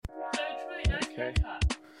Okay.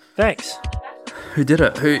 Thanks. Who did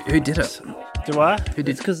it? Who did it? Do I? Who did?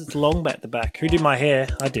 It's because it's long at the back. Who did my hair?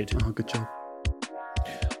 I did. Oh, good job.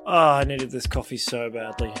 Oh, I needed this coffee so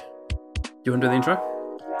badly. You want to do the intro?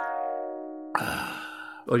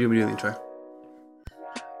 Or do you want me to do the intro?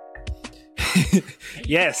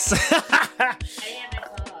 Yes.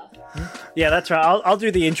 Yeah, that's right. I'll do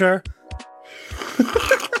the intro.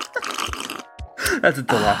 That's a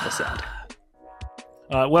delightful sound.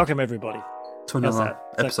 Welcome everybody. To another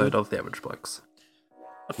that? episode of The Average Blokes.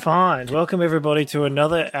 Fine. Welcome everybody to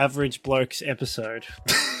another Average Blokes episode.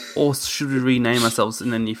 Or should we rename ourselves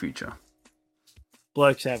in the near future?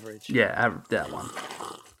 Blokes Average. Yeah, that one.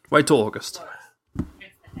 Wait till August.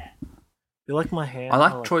 You like my hair? I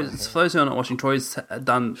like Troy's. For those who are not watching,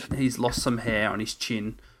 he's lost some hair on his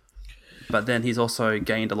chin, but then he's also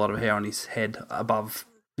gained a lot of hair on his head above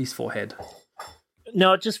his forehead.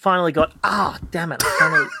 No, it just finally got. Damn it!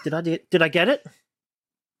 Did I get it?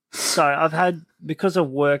 So because of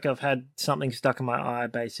work, I've had something stuck in my eye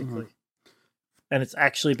basically, and it's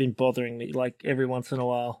actually been bothering me like every once in a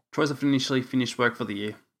while. Troy's officially finished work for the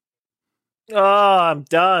year. Oh, I'm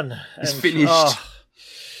done. It's finished.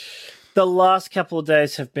 The last couple of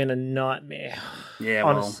days have been a nightmare. Yeah,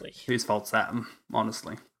 honestly. Well, whose fault's that?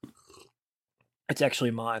 Honestly, it's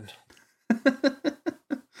actually mine.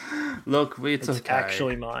 Look, it's okay. It's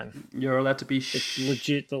actually mine. You're allowed to be. It's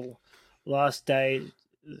legit the last day.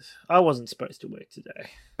 I wasn't supposed to work today.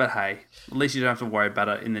 But hey, at least you don't have to worry about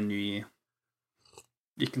it in the new year.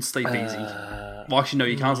 You can sleep easy. Well, actually, no,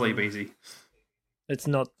 you can't sleep easy. It's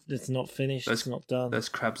not finished. It's not done. Those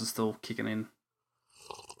crabs are still kicking in.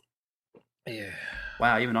 Yeah.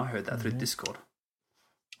 Wow, even I heard that through Discord.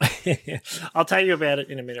 I'll tell you about it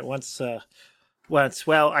in a minute. Once,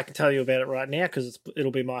 I can tell you about it right now because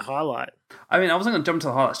it'll be my highlight. I mean, I wasn't going to jump to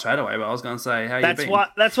the highlight straight away, but I was going to say, how you been?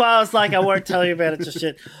 That's why I was like, I won't tell you about it just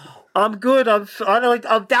yet. I'm good. I'm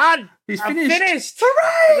done. He's finished. I'm finished.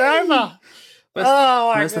 Hooray! It's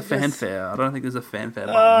over. Where's the fanfare? I don't think there's a fanfare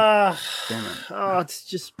button. Damn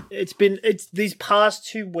it. These past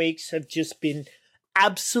 2 weeks have just been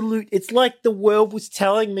absolute. It's like the world was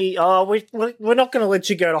telling me, we're not going to let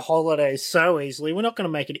you go to holidays so easily. We're not going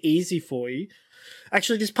to make it easy for you.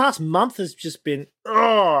 Actually, this past month has just been,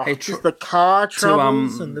 just the car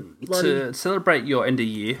troubles and the bloody... To celebrate your end of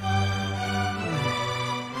year...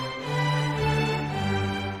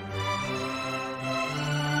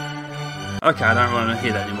 Okay, I don't want to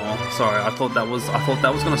hear that anymore. Sorry, I thought that was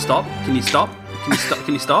going to stop. Can you stop?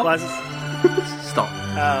 Can you stop?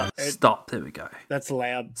 Stop. Stop. There we go. That's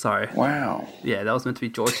loud. Sorry. Wow. Yeah, that was meant to be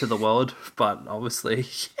joy to the world, but obviously...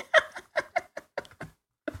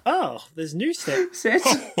 Oh, there's new stuff. Yeah,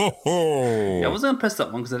 I wasn't going to press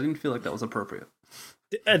that one because I didn't feel like that was appropriate.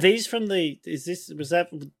 Are these from was that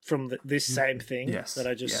from this same thing that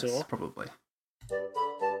I just saw? Probably.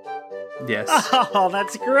 Yes. Oh,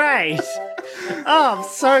 that's great. Oh, I'm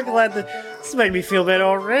so glad that this made me feel better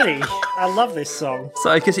already. I love this song. So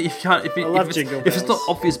I guess if it's not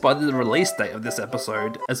obvious by the release date of this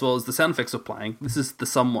episode, as well as the sound effects we're playing, this is the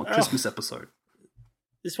somewhat Christmas episode.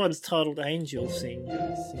 This one's titled Angel Sing.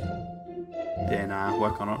 Yeah, nah,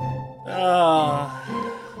 work on it.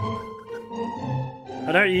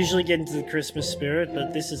 I don't usually get into the Christmas spirit,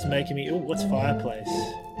 but this is making me... what's fireplace?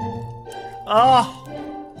 Oh,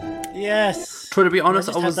 yes. Troy, to be honest,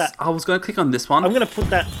 I was going to click on this one. I'm going to put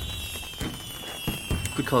that...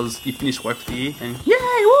 Because you finished work for the year, and... Yay,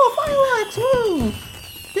 woo, fireworks, woo!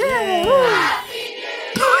 Yay, woo!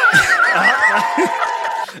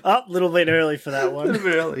 A little bit early for that one. A little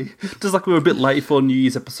bit early. Just like we were a bit late for New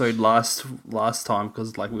Year's episode last time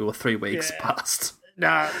because like we were 3 weeks past.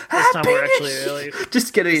 Nah, this time we're actually early.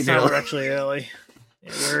 Just get it in early. We're actually early.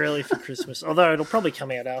 Yeah, we're early for Christmas. Although it'll probably come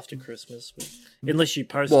out after Christmas, unless you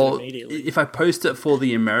post it immediately. If I post it for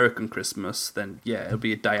the American Christmas, then yeah, it'll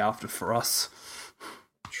be a day after for us.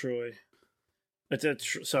 Troy.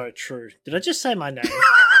 Sorry, True. Did I just say my name?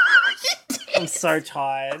 I'm so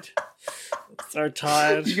tired.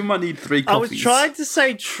 You might need 3 coffees. I was trying to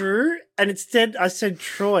say True, and instead I said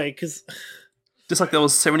Troy, because... Just like there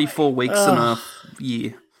was 74 weeks in a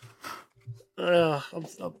year. I'm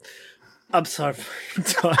so fucking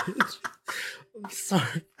tired. I'm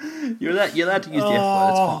sorry. You're allowed to use the F word,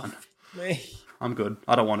 it's fine. Me. I'm good.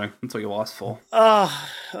 I don't want to. That's what you asked for.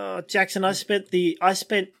 Jackson, I spent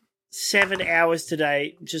 7 hours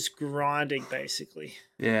today just grinding, basically.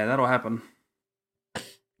 Yeah, that'll happen.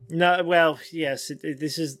 No, well, yes.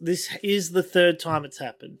 This is the 3rd time it's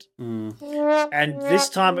happened, and this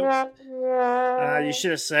time you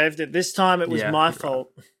should have saved it. This time it was my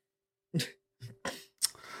fault.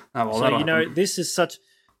 Oh, well, so this is such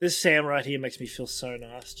This sound right here makes me feel so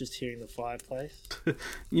nice just hearing the fireplace.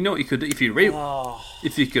 You know what you could do if you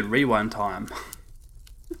could rewind time.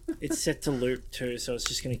 It's set to loop too, so it's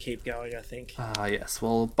just going to keep going, I think. Yes.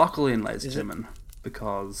 Well, buckle in, ladies and gentlemen,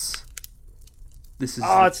 because this is...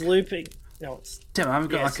 Oh, it's looping. No, it's... Damn, I haven't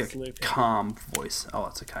got a calm voice. Oh,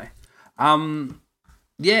 that's okay.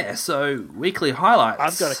 Yeah, so weekly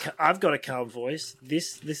highlights. I've got a calm voice.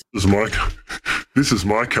 This is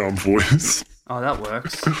my calm voice. Oh, that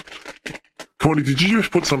works. Corny, did you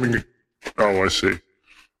just put something... Oh, I see.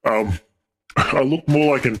 I look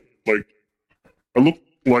more like I look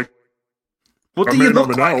like... What do you look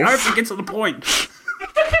like? I hope to get to the point.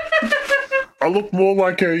 I look more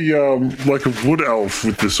like a wood elf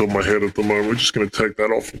with this on my head at the moment. We're just going to take that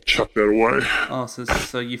off and chuck that away. Oh,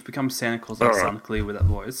 so you've become Santa Claus sonically with that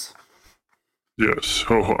voice. Yes.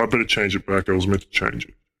 Oh, I better change it back. I was meant to change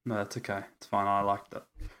it. No, that's okay. It's fine. I liked it.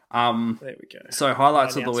 There we go. So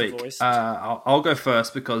highlights of the week. I'll go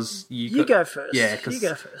first because you go first. Yeah, you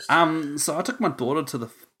go first. So I took my daughter to the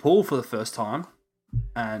pool for the first time,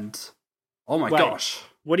 and oh my gosh!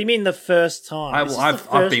 What do you mean the first time?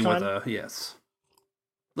 I've been with her. Yes,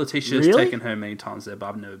 Letitia's taken her many times there, but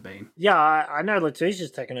I've never been. Yeah, I know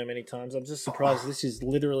Letitia's taken her many times. I'm just surprised this is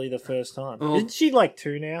literally the first time. Isn't she like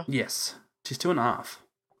 2 now? Yes, she's 2.5.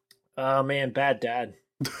 Oh man, bad dad.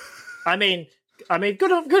 I mean,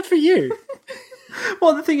 good for you.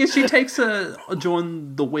 Well, the thing is, she takes her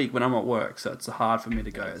during the week when I'm at work, so it's hard for me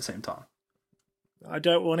to go at the same time. I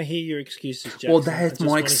don't want to hear your excuses, Jackson. Well, that's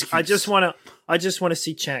my excuse. I just want to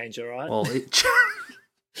see change. All right. Well,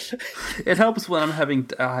 it helps when I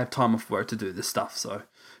have time off work to do this stuff. So,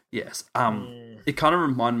 yes. It kind of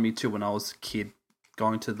reminded me too when I was a kid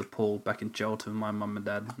going to the pool back in Geraldton with my mum and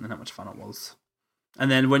dad, and how much fun it was. And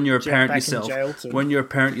then when you're a parent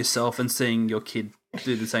yourself, and seeing your kid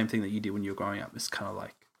do the same thing that you did when you were growing up, it's kind of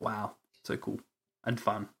like, wow, so cool and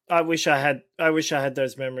fun. I wish I had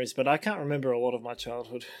those memories, but I can't remember a lot of my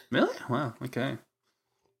childhood. Really? Wow. Okay.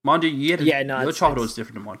 Mind you, your childhood was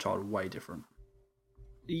different than my childhood, way different.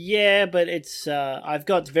 Yeah, but it's I've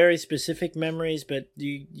got very specific memories, but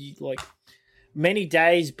you like many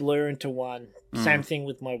days blur into one. Same thing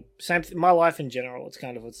with my life in general.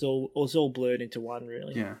 It's all blurred into one,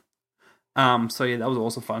 really. Yeah. So yeah, that was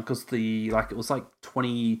also fun because it was like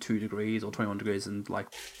 22 degrees or 21 degrees and like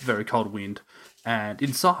very cold wind, and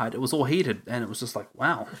inside it was all heated, and it was just like,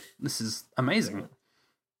 wow, this is amazing.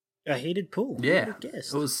 A heated pool. Yeah,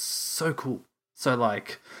 it was so cool. So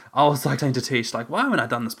like, I was like saying to Tish, like, why haven't I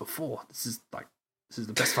done this before? This is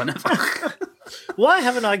the best fun ever. Why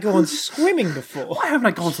haven't I gone swimming before? Why haven't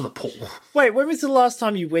I gone to the pool? Wait, when was the last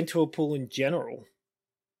time you went to a pool in general?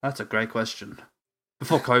 That's a great question.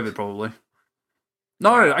 Before COVID, probably.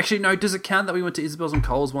 No, actually, no. Does it count that we went to Isabel's and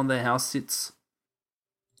Cole's, one of their house sits?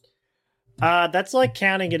 That's like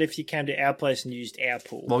counting it if you came to our place and used our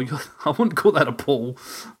pool. Well, I wouldn't call that a pool,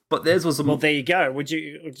 but theirs was a... Well, there you go. Would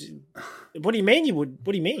you... What do you mean you would...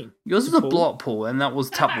 What do you mean? Yours was a block pool, and that was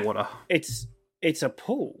tap water. It's a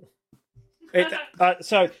pool.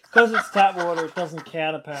 So, because it's tap water, it doesn't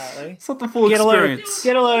count, apparently. It's not the full experience.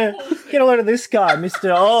 Get a load of this guy,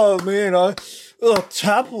 Mr. Oh, man,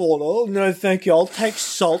 tap water? No, thank you. I'll take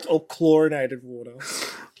salt or chlorinated water.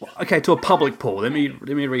 Okay, to a public pool. Let me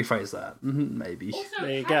rephrase that. Maybe. Also,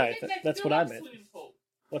 there you go. That's what I meant.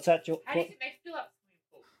 What's that? How do you think they fill up swimming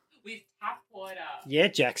pools? With tap water. Yeah,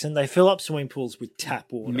 Jackson, they fill up swimming pools with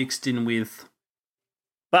tap water. Mixed in with...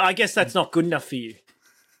 But I guess that's not good enough for you.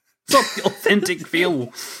 It's not the authentic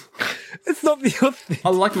feel. It's not the authentic. I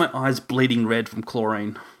like my eyes bleeding red from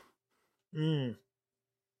chlorine.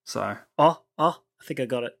 So. Oh, I think I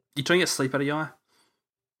got it. You trying to get sleep out of your eye?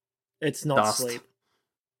 It's not dust. Sleep.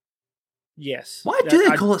 Yes. Why do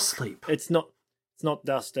they call it sleep? It's not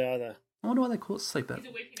dust either. I wonder why they call it sleep. He's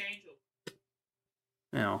a weeping angel.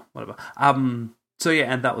 Yeah, whatever. So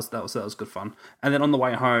yeah, and that was good fun. And then on the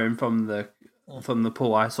way home from the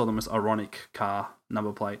pool, I saw the most ironic car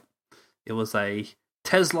number plate. It was a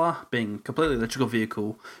Tesla, being a completely electrical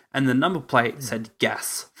vehicle, and the number plate said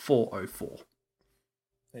gas 404.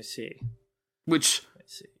 I see. Which,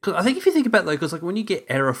 because I think if you think about it, because like when you get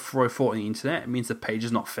error 404 on the internet, it means the page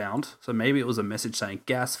is not found. So maybe it was a message saying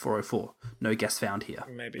gas 404, no gas found here.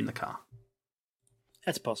 Maybe in the car.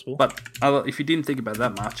 That's possible. But if you didn't think about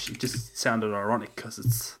that much, it just sounded ironic because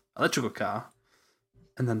it's an electrical car,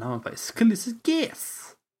 and the number plate this is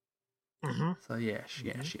gas. Mm-hmm. So yes,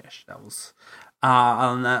 that was.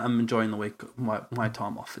 Other than that, I'm enjoying the week, my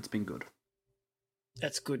time off. It's been good.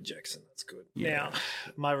 That's good, Jackson. That's good. Yeah. Now,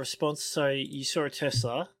 my response. So you saw a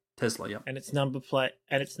Tesla. Tesla, yep. And its number plate.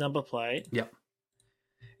 Yep.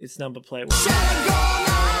 its number plate was.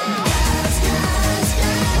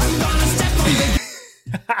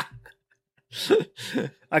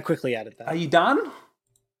 I quickly added Are that. you done?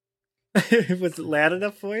 Was it loud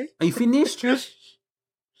enough for you? Are you finished?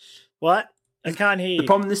 What? I can't hear The you.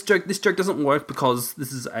 problem, this joke doesn't work because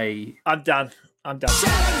this is a... I'm done. I'm done.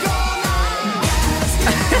 Stop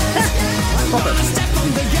it.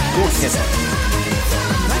 Your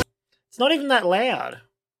headphones. It's not even that loud.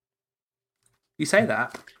 You say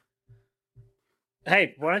that.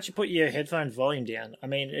 Hey, why don't you put your headphone volume down? I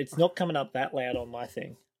mean, it's not coming up that loud on my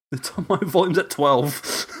thing. It's on my volume's at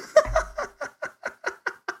 12.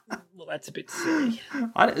 Well, that's a bit silly.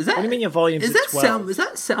 What What do you mean your volume's Is at that 12? sound? Is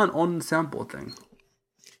that sound on the soundboard thing?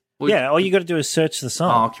 Or- Yeah, all you got to do is search the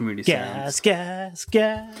song. Oh, community Gas, sounds. gas,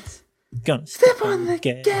 gas. Gonna Step on the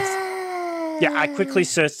gas. gas. Yeah, I quickly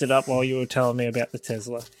searched it up while you were telling me about the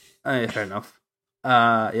Tesla. Oh, yeah, fair enough.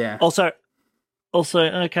 Yeah. Also,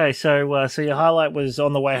 okay, so your highlight was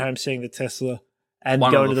on the way home seeing the Tesla and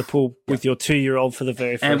One going of to the pool with your 2-year-old for the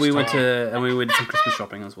very first And we time. went to some Christmas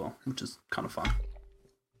shopping as well, which is kind of fun.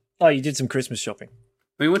 Oh, you did some Christmas shopping.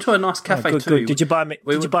 We went to a nice cafe Oh, good, too. good. Did you buy me?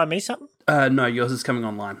 We Did you would- buy me something? No, yours is coming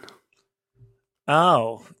online.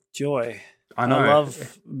 Oh, joy! I know.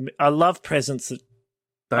 I love presents that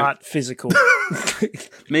Don't- aren't physical.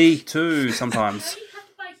 Me too. Sometimes. Why do you have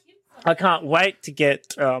to buy him something? I can't wait to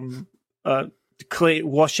get a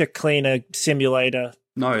washer cleaner simulator,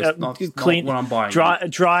 No, it's not, clean- not what I'm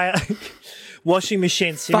buying. dryer, washing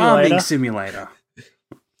machine simulator. Farming simulator.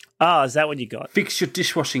 Oh, is that what you got? Fix your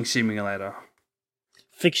dishwashing simulator.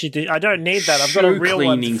 Fix your I don't need that. I've got a Shoe real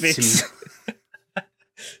one to cleaning fix. simulator.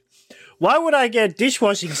 Why would I get a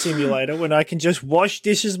dishwashing simulator when I can just wash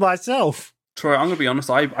dishes myself? Troy, I'm gonna be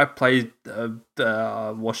honest. I played the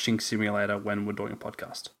washing simulator when we're doing a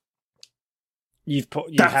podcast. You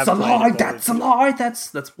That's have a played lie. it, That's a lie.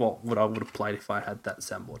 That's what I would have played if I had that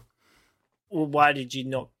soundboard. Well, why did you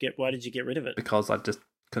get rid of it? Because I just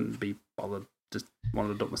couldn't be bothered. Just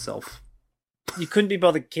wanted to do it myself. You couldn't be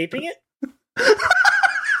bothered keeping it?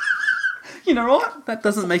 You know what? That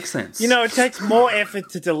doesn't make sense. You know, it takes more effort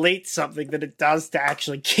to delete something than it does to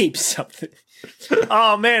actually keep something.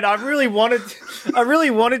 Oh man, I really wanted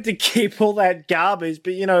to keep all that garbage,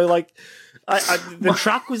 but you know, like, the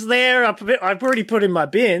truck was there. I've already put in my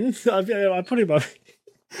bin. I put in my.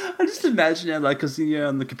 I just imagine it like, because you know,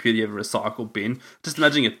 on the computer you have a recycle bin. Just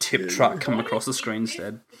imagining a tip truck come across the screen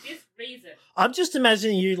instead. For this reason. I'm just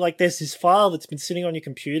imagining you like there's this file that's been sitting on your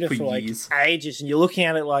computer For for like years. ages, and you're looking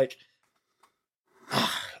at it like.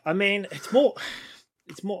 I mean, it's more.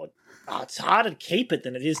 It's harder to keep it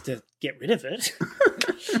than it is to get rid of it.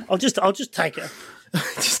 I'll just take it.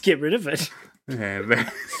 Just get rid of it. Yeah, man.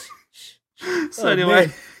 So Oh, anyway.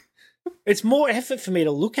 man. It's more effort for me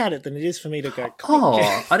to look at it than it is for me to go. click.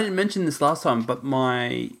 Oh, I didn't mention this last time, but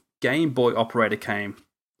my Game Boy operator came.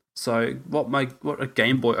 So what a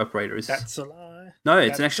Game Boy operator is? That's a lie. No,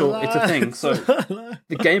 it's That's it's a thing. So That's a lie.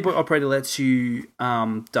 the Game Boy operator lets you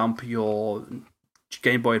dump your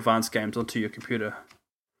Game Boy Advance games onto your computer.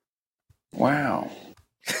 Wow.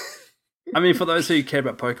 I mean, for those who care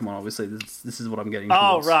about Pokemon, obviously this is what I'm getting.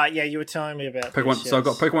 Oh towards. right, yeah, you were telling me about Pokemon. this, So I've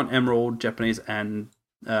got yes. Pokemon Emerald, Japanese, and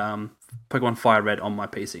Pokemon Fire Red on my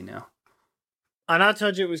PC now. And I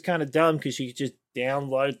told you it was kind of dumb because you could just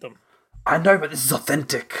download them. I know, but this is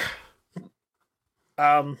authentic.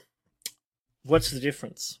 What's the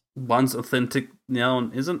difference? One's authentic, the other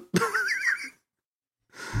one isn't.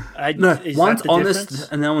 No, one's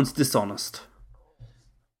honest and the other one's dishonest.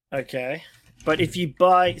 Okay. But if you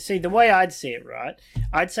see, the way I'd see it, right?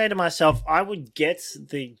 I'd say to myself, I'd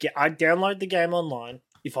download the game online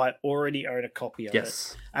if I already own a copy of it.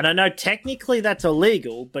 Yes. And I know technically that's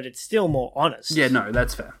illegal, but it's still more honest. Yeah, no,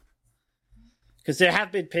 that's fair. Because there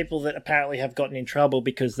have been people that apparently have gotten in trouble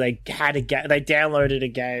because they they downloaded a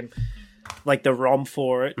game, like the ROM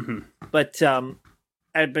for it. Mm-hmm. But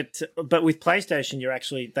with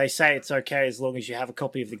PlayStation, they say it's okay as long as you have a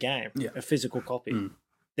copy of the game, Yeah. a physical copy. Mm.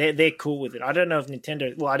 They're cool with it. I don't know if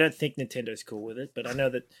Nintendo. Well, I don't think Nintendo's cool with it, but I know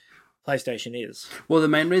that PlayStation is. Well, the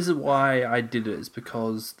main reason why I did it is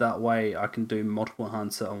because that way I can do multiple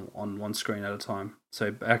hunts on one screen at a time.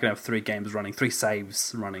 So I can have 3 games running, 3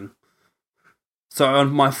 saves running. So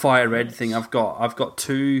on my Fire Red thing, I've got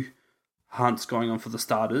 2 hunts going on for the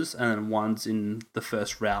starters, and then one's in the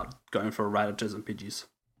first route going for Rattatas and Pidgeys.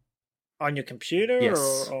 On your computer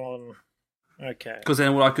Yes. or on? Okay. Because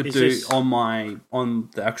then what I could Is do this- on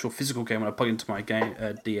the actual physical game when I plug into my game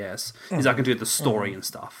DS is I can do the story and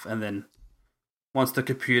stuff, and then once the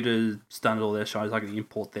computer's done all their shows, I can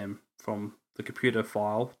import them from the computer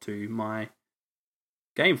file to my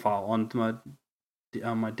game file onto my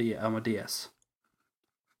my DS.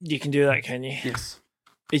 You can do that, can you? Yes.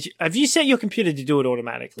 Have you set your computer to do it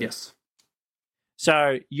automatically? Yes.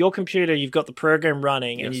 So your computer, you've got the program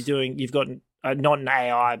running, and Yes. you've got not an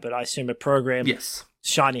AI, but I assume a program. Yes.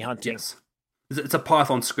 Shiny hunting. Yes. It's a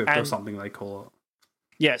Python script or And- something they call it.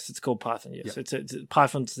 Yes, it's called Python. Yes, Yeah. it's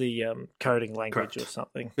Python's the coding language Correct. or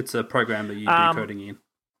something. It's a program that you do Um, coding in.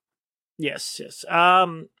 Yes.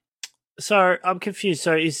 So I'm confused.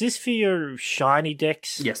 So is this for your shiny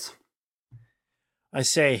decks? Yes. I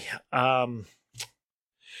see.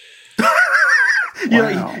 You're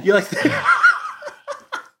like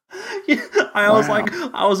I was like,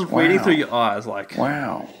 I was reading through your eyes, like,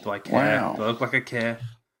 Wow. do I care? Wow. Do I look like I care?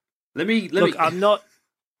 Let me. Look, I'm not.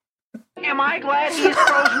 Am I glad he's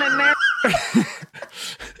frozen in there?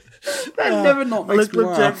 That never not makes me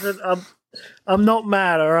Look, laugh. Jackson, I'm not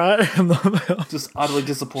mad. All right, I'm not. Just utterly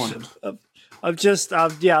disappointed. I'm just,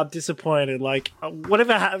 I'm disappointed. Like,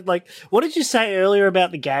 whatever. Like, what did you say earlier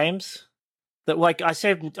about the games? That, like, I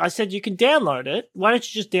said you can download it. Why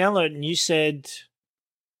don't you just download it? And you said,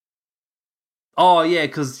 Oh yeah,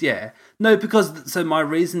 because so my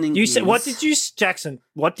reasoning. you said, is what did you, Jackson?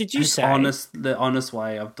 What did you it's say? the honest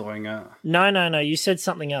way of doing it. No. You said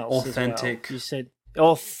something else. as well. Authentic. You said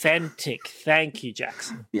authentic. Thank you,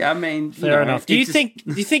 Jackson. Yeah, I mean, Fair enough. Do you just-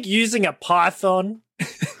 think using a Python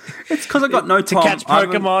it's because I got no to time catch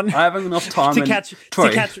Pokemon I haven't enough time to and- catch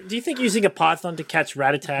Troy, do you think using a Python to catch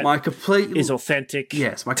Rattata my complete is authentic?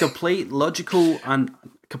 Yes, my complete logical and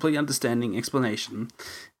complete understanding explanation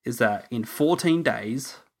is that in 14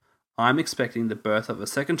 days, I'm expecting the birth of a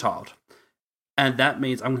second child. And that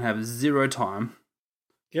means I'm going to have zero time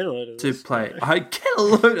Get a load of to this. play. I get a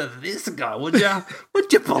load of this guy, would ya?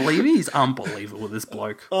 Would you believe me? He's unbelievable, this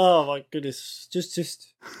bloke. Oh my goodness. Just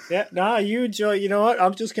yeah, nah, you enjoy. You know what?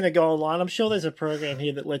 I'm just gonna go online. I'm sure there's a program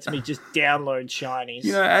here that lets me just download shinies.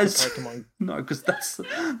 You know, as for Pokemon. no, because that's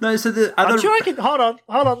no. So the other I'm sure I can. Hold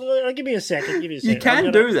on. Give me a second. you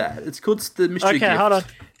can do that. It's called the mystery Okay, gift. hold on.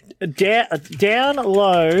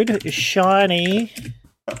 Download shiny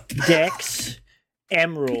Dex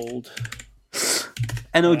Emerald.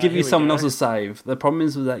 And it'll give here you we someone go. else's save. The problem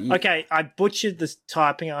is with that. You, Okay, I butchered the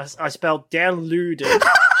typing. I spelled downloaded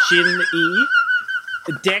Shin E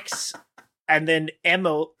Dex and then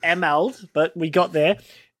Emerald, but we got there.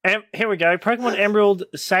 Here we go. Pokemon Emerald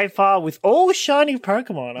save file with all shiny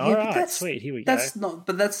Pokemon. All Yeah, but right, that's- sweet. Here we go. That's not,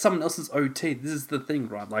 but that's someone else's OT. This is the thing,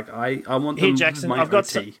 right? Like I want them Here, with Jackson, my I've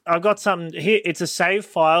got OT. I've got something here. It's a save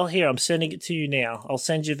file. Here, I'm sending it to you now. I'll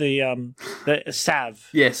send you the sav.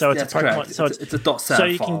 Yes, so it's that's a Pokemon. correct. So it's a dot sav so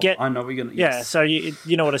you file. can get. I know we're gonna. Yeah, Yes. so you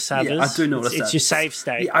know what a sav Yeah, is. I do know what a sav It's your is. save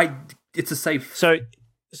state. Yeah, it's a safe. So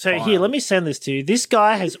File. here, let me send this to you. This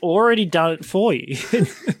guy has already done it for you.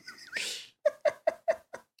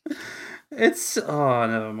 It's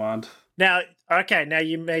never mind. Now, okay, now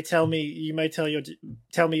you may tell me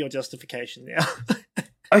your justification now.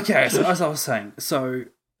 Okay, so as I was saying, so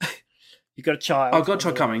You got a child. I've got a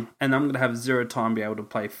child coming, and I'm gonna have zero time to be able to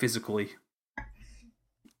play physically.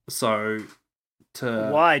 So to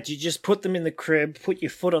Why? Do you just put them in the crib, put your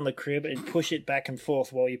foot on the crib, and push it back and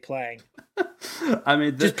forth while you're playing? I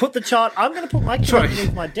mean, Just put the child. I'm going to put my kid Troy,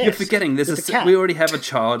 underneath my desk. you're forgetting this with is the cat. we already have a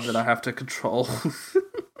child that I have to control.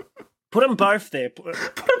 Put them both there.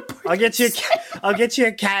 I'll get you. I'll get you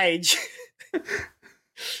a cage.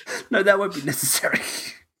 No, that won't be necessary.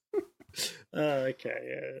 Oh, okay.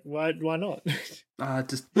 Yeah. Why not? I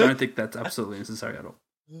just don't think that's absolutely necessary at all.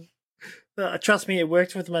 Trust me, it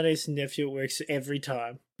worked with my niece and nephew. It works every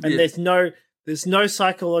time, and Yeah. there's no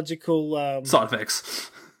psychological Side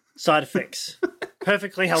effects. side effects.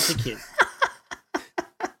 Perfectly healthy kid.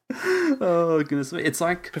 Oh goodness me! It's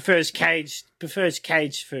like Prefers caged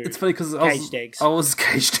food. it's funny because Caged eggs. I was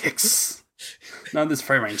caged eggs. None of this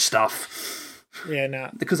free range stuff. Yeah, no.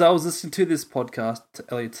 Because I was listening to this podcast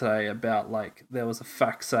earlier today about like there was a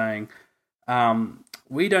fact saying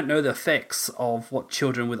we don't know the effects of what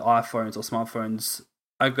children with iPhones or smartphones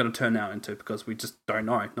are going to turn out into because we just don't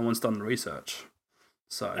know. No one's done the research.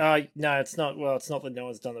 So No, it's not. Well, it's not that no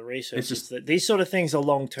one's done the research. It's just- that these sort of things are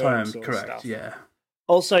long term. correct, Stuff. yeah.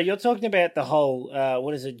 Also, you're talking about the whole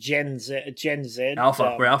what is it, Gen Z,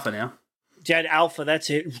 Alpha, we're alpha now. Gen Alpha. That's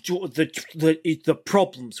it. The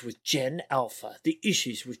problems with Gen Alpha, the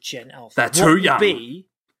issues with Gen Alpha. They're too young.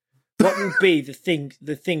 What will be the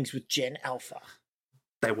things with Gen Alpha?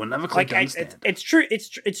 They will never Like click understand. it's true.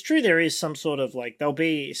 It's true. There is some sort of like there'll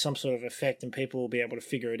be some sort of effect, and people will be able to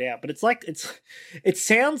figure it out. But it's like it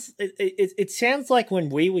sounds like when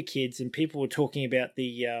we were kids and people were talking about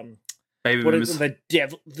the Baby What boomers. is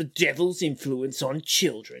the devil's influence on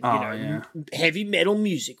children? Oh, Heavy metal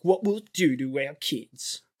music. What will it do to our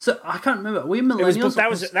kids? So I can't remember. Were we It was,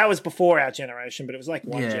 millennials? that was before our generation, but it was like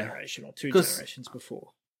one Yeah. generation or two 'Cause- generations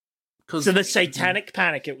before. Because So the Satanic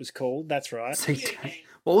Panic, it was called. That's right.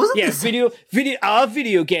 What was it? Yeah,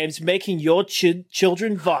 video games making your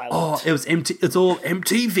children violent. Oh, it was It's all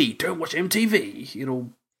MTV. Don't watch MTV.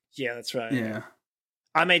 It'll. Yeah, that's right. Yeah.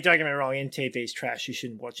 I mean, don't get me wrong. MTV's trash. You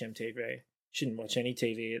shouldn't watch MTV. Shouldn't watch any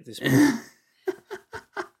TV at this point.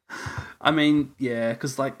 I mean, yeah,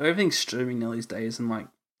 because like everything's streaming now these days, and like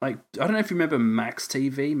I don't know if you remember Max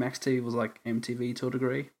TV. Max TV was like MTV to a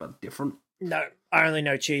degree, but different. No, I only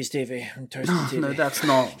know Cheese TV and Toasted TV. No, that's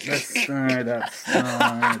not.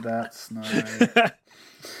 That's no. It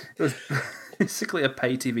was basically a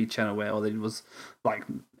pay TV channel where all they did was like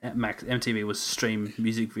MTV was stream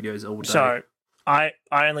music videos all day. So, I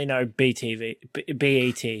only know BTV,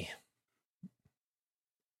 BET.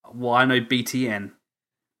 Well, I know BTN.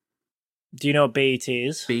 Do you know what BET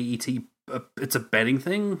is? BET. It's a betting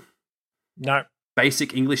thing. No.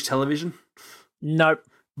 Basic English television. Nope.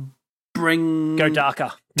 Go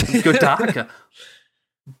darker. Go darker.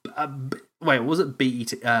 Wait, was it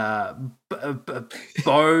BET?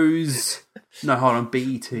 Bose. No, hold on.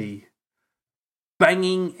 BET.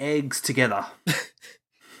 Banging eggs together.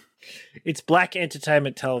 It's black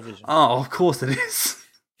entertainment television. Oh, of course it is.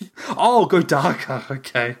 Oh, go darker.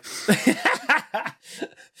 Okay.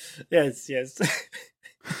 Yes.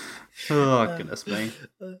 Oh, goodness me.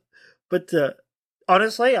 But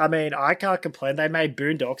honestly, I mean, I can't complain. They made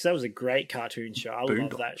Boondocks. That was a great cartoon show. I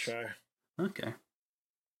love that show. Okay.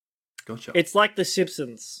 Gotcha. It's like The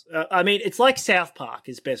Simpsons. I mean, it's like South Park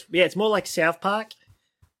is best. Yeah, it's more like South Park,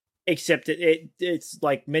 except it's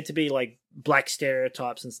like meant to be like black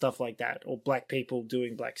stereotypes and stuff like that, or black people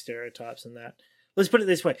doing black stereotypes and that. Let's put it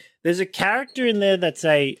this way. There's a character in there that's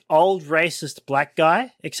a old racist black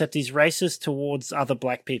guy, except he's racist towards other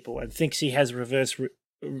black people and thinks he has reverse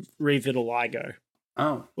revitiligo.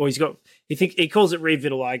 Oh. Or he calls it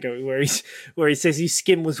revitiligo, where he says his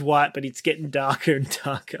skin was white, but it's getting darker and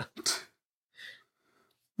darker.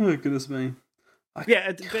 Oh, goodness me.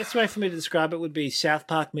 Yeah, the best way for me to describe it would be South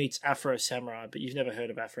Park meets Afro Samurai, but you've never heard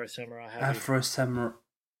of Afro Samurai, have you? Afro Samurai.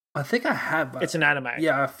 I think I have. It's an anime.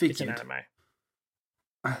 Yeah, I figured. It's an anime.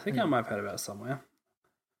 I think I might have heard about it somewhere.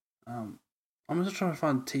 I'm just trying to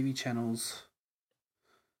find TV channels.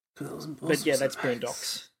 But yeah, that's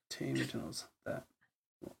Boondocks. TV channels that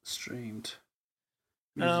streamed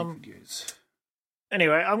music videos.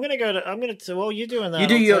 Anyway, I'm gonna well, you're doing that. You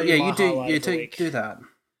do I'll your tell my highlight of the you week. do that.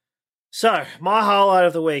 So my highlight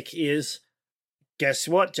of the week is, guess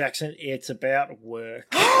what, Jackson? It's about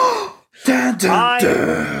work. Dun, dun,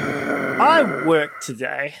 dun. I worked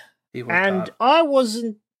today, He worked and hard. I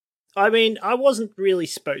wasn't really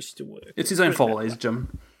supposed to work. It's his own fault, ladies and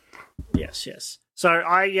gentlemen. Yes. So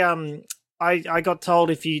I got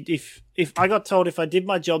told if I did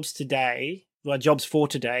my jobs for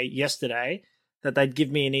today, yesterday, that they'd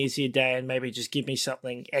give me an easier day and maybe just give me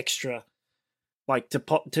something extra, like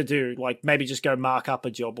to do, like maybe just go mark up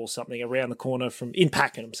a job or something around the corner in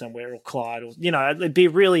Pakenham somewhere, or Clyde, or it'd be a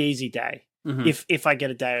really easy day if I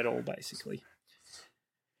get a day at all, basically.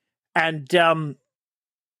 And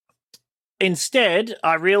instead,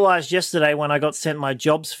 I realized yesterday when I got sent my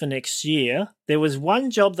jobs for next year, there was one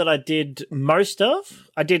job that I did most of.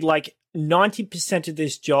 I did like 90% of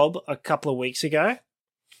this job a couple of weeks ago.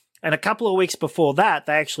 And a couple of weeks before that,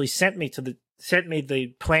 they actually sent me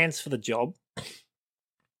the plans for the job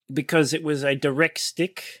because it was a direct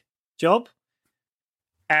stick job.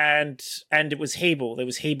 And it was Hebel. There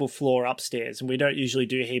was Hebel floor upstairs, and we don't usually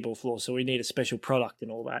do Hebel floor, so we need a special product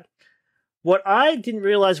and all that. What I didn't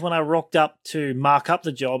realize when I rocked up to mark up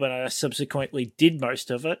the job, and I subsequently did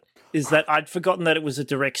most of it, is that I'd forgotten that it was a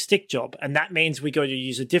direct stick job, and that means we got to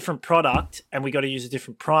use a different product and we got to use a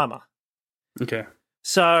different primer. Okay.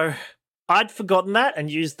 So I'd forgotten that and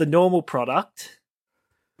used the normal product,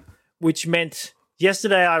 which meant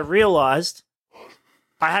yesterday I realized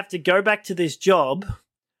I have to go back to this job,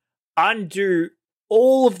 undo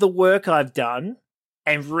all of the work I've done,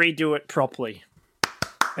 and redo it properly.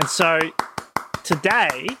 And so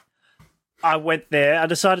today I went there. I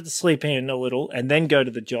decided to sleep in a little and then go to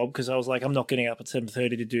the job because I was like, I'm not getting up at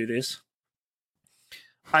 7:30 to do this.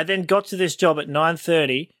 I then got to this job at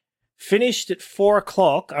 9:30, finished at 4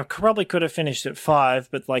 o'clock. I probably could have finished at 5,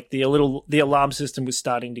 but like the alarm system was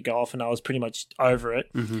starting to go off and I was pretty much over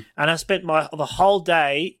it. Mm-hmm. And I spent the whole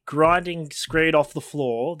day grinding screed off the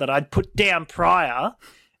floor that I'd put down prior,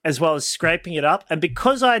 as well as scraping it up. And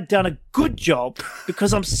because I had done a good job,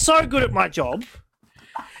 because I'm so good at my job,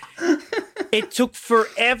 It took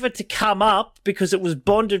forever to come up because it was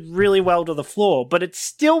bonded really well to the floor, but it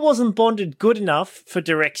still wasn't bonded good enough for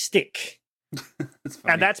direct stick. That's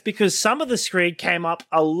funny. And that's because some of the screed came up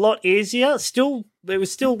a lot easier. It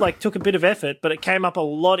was still like took a bit of effort, but it came up a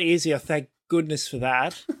lot easier. Thank goodness for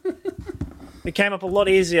that. It came up a lot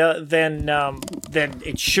easier than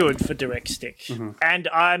it should for direct stick. Mm-hmm. And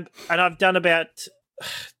I've done about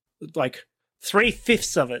like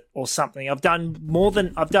 3/5 of it or something. I've done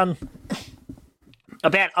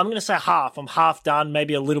about, I'm going to say half. I'm half done,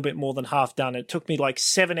 maybe a little bit more than half done. It took me like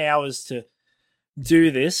 7 hours to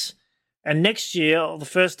do this. And next year, the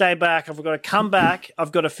first day back, I've got to come back.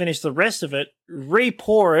 I've got to finish the rest of it,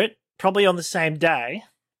 re-pour it, probably on the same day.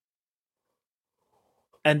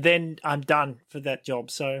 And then I'm done for that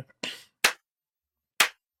job. So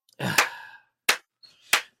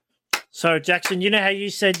Jackson, you know how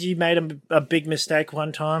you said you made a big mistake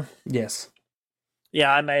one time? Yes.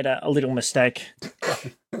 Yeah, I made a little mistake.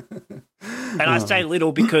 And I say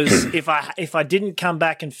little because if I didn't come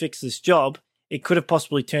back and fix this job, it could have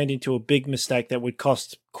possibly turned into a big mistake that would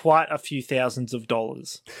cost quite a few thousands of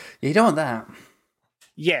dollars. You don't want that.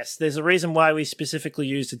 Yes, there's a reason why we specifically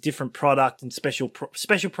use a different product and special product,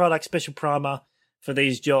 special primer for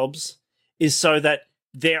these jobs, is so that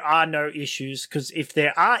there are no issues. Because if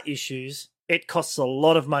there are issues, it costs a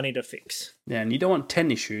lot of money to fix. Yeah, and you don't want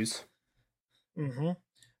 10 issues. Mm-hmm.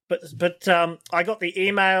 But I got the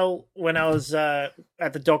email when I was at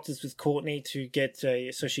the doctor's with Courtney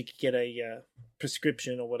so she could get a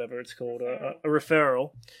prescription or whatever it's called, a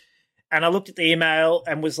referral. And I looked at the email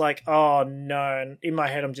and was like, oh, no. And in my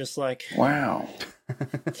head, I'm just like, Wow.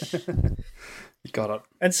 You got it.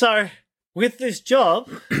 And so with this job,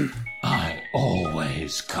 I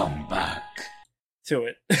always come back. to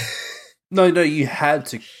it. No, you had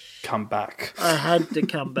to come back. I had to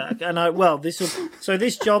come back. And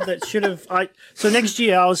this job that should have, so next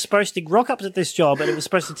year I was supposed to rock up at this job and it was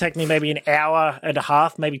supposed to take me maybe an hour and a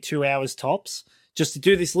half, maybe 2 hours tops, just to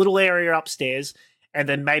do this little area upstairs and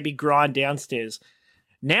then maybe grind downstairs.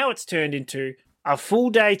 Now it's turned into a full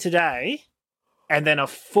day today and then a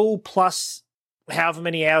full plus however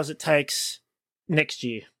many hours it takes next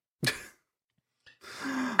year.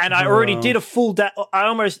 And I already did a full day. I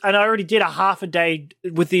already did a half a day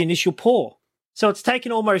with the initial pour. So it's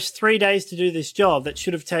taken almost 3 days to do this job that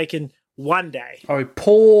should have taken 1 day. Oh,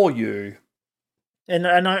 poor you.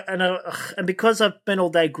 And because I've spent all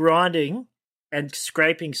day grinding and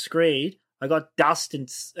scraping screed, I got dust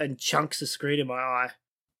and chunks of screed in my eye.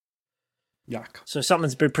 Yuck. So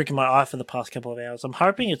something's been pricking my eye for the past couple of hours. I'm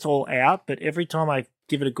hoping it's all out, but every time I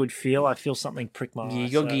give it a good feel, I feel something prick my eye. Yeah,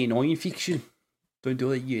 you're getting eye infection. Don't do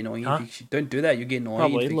that, you get an eye infection. Don't do that, you're getting eye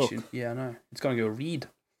Probably, infection. look. Yeah, I know. It's going to go red.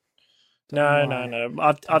 No.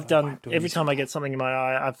 I've done doing every this. time I get something in my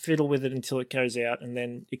eye, I fiddle with it until it goes out, and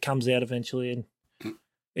then it comes out eventually. And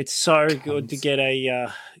it's so good to get a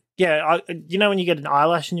you know when you get an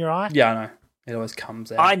eyelash in your eye. Yeah, I know. It always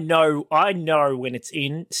comes out. I know when it's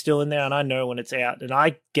still in there, and I know when it's out, and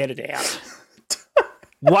I get it out.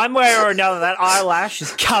 One way or another, that eyelash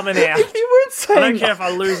is coming out. You weren't saying. I don't care if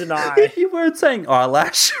I lose an eye. You weren't saying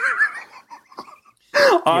eyelash.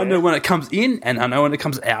 I know when it comes in, and I know when it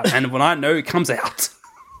comes out, and when I know it comes out.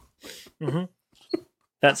 Mm-hmm.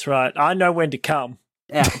 That's right. I know when to come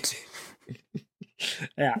Out.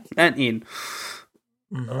 out. And in.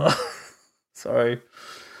 Mhm. Sorry.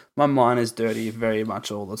 My mind is dirty very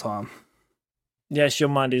much all the time. Yes, your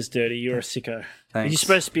mind is dirty. You're a sicko. Thanks. You're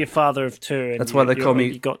supposed to be a father of two. And That's why they call me-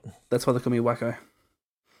 You got. That's why they call me Wacko.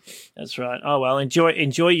 That's right. Oh well, enjoy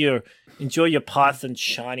your python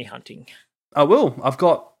shiny hunting. I will. I've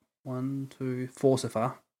got 1, 2, 4 so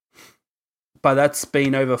far. But that's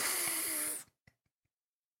been over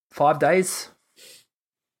 5 days.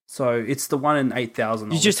 So it's the one in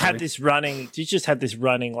 8,000. You just had obviously. this running. You just had this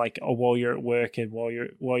running like while you're at work and while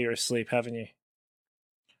you're asleep, haven't you?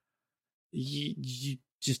 You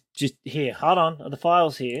just here. Hold on. The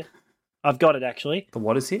file's here. I've got it actually. The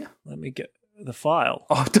what is here? Let me get the file.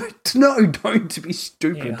 Oh, don't be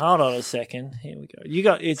stupid. Yeah, hold on a second. Here we go. You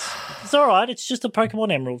got it's all right. It's just a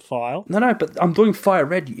Pokemon Emerald file. No, but I'm doing Fire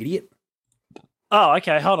Red, you idiot. Oh,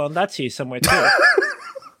 okay. Hold on. That's here somewhere too.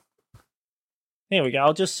 Here we go.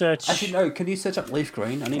 I'll just search. Actually, no. Can you search up Leaf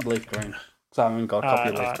Green? I need Leaf Green. Because I haven't got a copy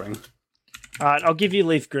of Leaf Green. All right. I'll give you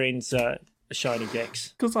Leaf Green's shiny dex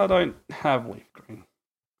Because I don't have Leaf Green.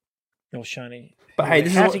 or shiny. But hey,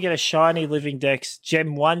 this is how what... to get a shiny living dex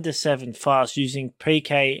gem 1 to 7 fast using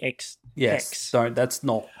PKX. Yes, don't. That's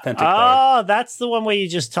not authentic, though. Oh, that's the one where you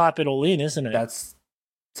just type it all in, isn't it? That's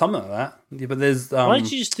something like that. Yeah, but there's... Why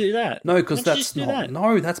don't you just do that? No, because Why don't you that's just do not... that?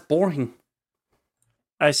 No, that's boring.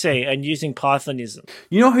 I see, and using Python isn't.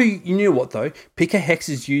 You know who? You knew what though? PK Hex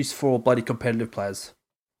is used for bloody competitive players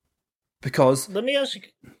because Let me ask you.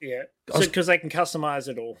 Yeah, because they can customize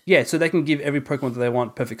it all. so they can give every Pokemon that they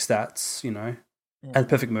want perfect stats, and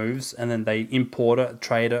perfect moves, and then they import it,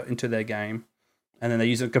 trade it into their game, and then they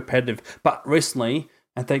use it competitive. But recently,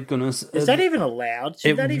 and thank goodness, Is that even allowed?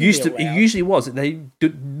 Should that even be allowed? It usually was. They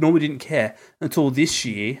normally didn't care until this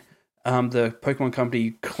year. The Pokemon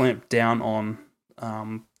Company clamped down on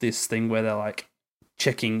this thing where they're like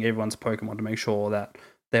checking everyone's Pokemon to make sure that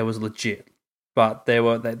they was legit. But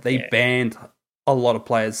they banned a lot of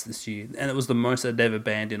players this year, and it was the most they'd ever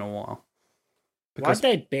banned in a while. Why'd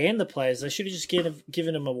they ban the players? They should have just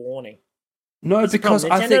given them a warning. No, That's because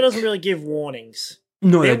Nintendo I think doesn't really give warnings.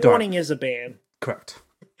 no, Their they don't. warning is a ban. Correct.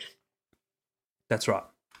 That's right.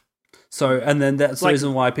 So, and then that's the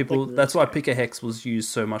reason why that's why Pika Hex was used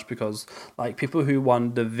so much, because like people who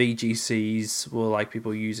won the VGCs were like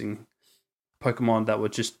people using Pokemon that were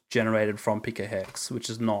just generated from Pika Hex, which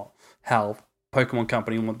is not how Pokemon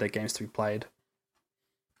Company want their games to be played.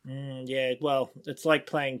 Yeah, well, it's like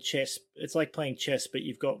playing chess. It's like playing chess, but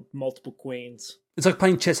you've got multiple queens. It's like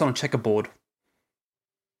playing chess on a checkerboard.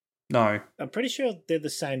 No, I'm pretty sure they're the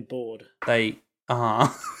same board. they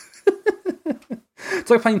It's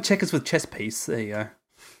like playing checkers with chess piece. There you go.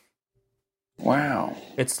 Wow.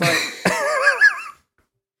 It's like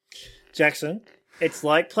Jackson, it's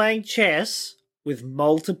like playing chess with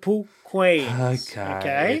multiple queens.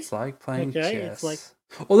 okay. It's like playing chess. It's like,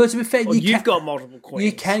 although to be fair, well, you've got multiple queens.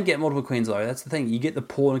 You can get multiple queens though. That's the thing. You get the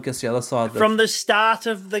pawn against the other side. From the start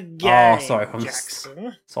of the game. Oh, sorry.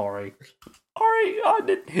 Jackson. Sorry, I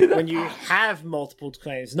didn't hear that. When you have multiple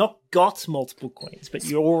queens, not got multiple queens, but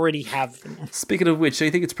you already have them. Speaking of which, do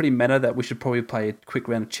you think it's pretty meta that we should probably play a quick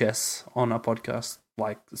round of chess on our podcast,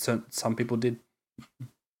 like some people did?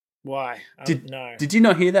 Why? No. Did you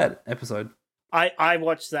not hear that episode? I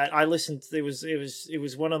watched that. I listened. It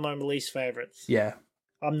was one of my least favorites. Yeah.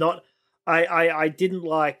 I'm not. I didn't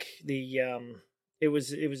like the. It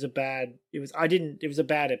was a bad. It was a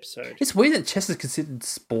bad episode. It's weird that chess is considered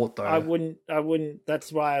sport, though. I wouldn't.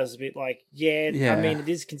 That's why I was a bit like, yeah. I mean, it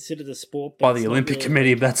is considered a sport but by the Olympic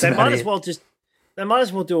Committee. That's they about might it. as well just. They might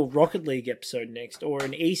as well do a Rocket League episode next, or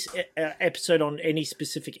an episode on any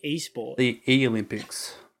specific esport. The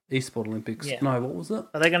Olympics, Esport Olympics. Yeah. No, what was it?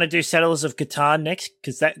 Are they going to do Settlers of Catan next?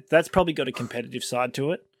 Because that's probably got a competitive side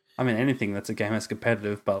to it. I mean, anything that's a game that's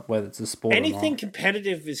competitive, but whether it's a sport anything or not.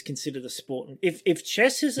 competitive is considered a sport. If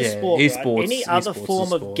chess is a Yeah, sport, esports- right, any other esports form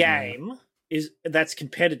is a of sport, game that's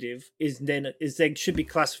competitive is then should be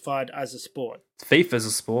classified as a sport. FIFA's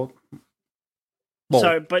a sport. Well,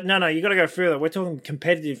 So, but no, you got to go further. We're talking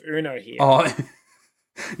competitive Uno here. oh,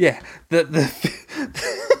 yeah. The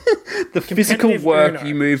physical Competitive work, Uno.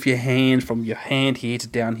 you move your hand from your hand here to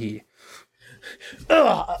down here.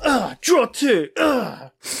 Draw two.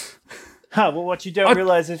 Well, what you don't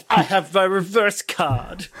realize is I have my reverse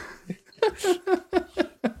card.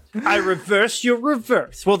 I reverse your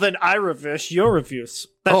reverse. Well, then I reverse your reverse.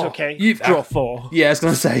 That's okay. Draw four. Yeah, I was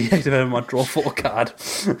going to say, you activated my draw 4 card.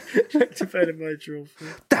 Activated my draw four.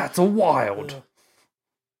 That's a wild.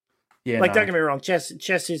 Yeah, Like, don't get me wrong, chess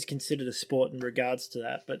is considered a sport in regards to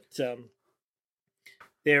that, but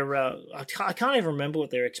I can't even remember what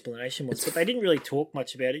their explanation was, but they didn't really talk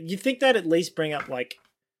much about it. You'd think they'd at least bring up, like,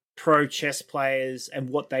 pro chess players and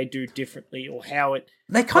what they do differently, or how it...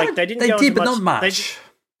 They kind of, they did, but not much.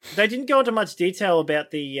 They didn't go into much detail about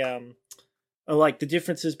the, like, the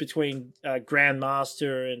differences between a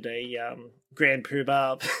Grandmaster and a Grand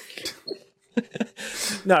Poobah.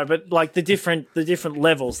 No, but like the different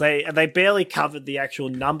levels, they barely covered the actual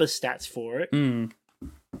number stats for it.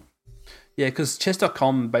 Yeah, because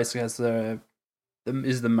chess.com basically has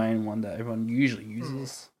is the main one that everyone usually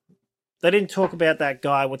uses. They didn't talk about that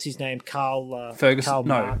guy. What's his name? Carl Ferguson. Karl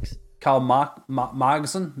No, Marx. Carl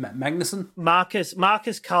Magnuson.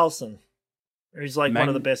 Marcus Carlson, who's like one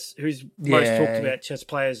of the best, who's most talked about chess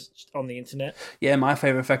players on the internet. Yeah, my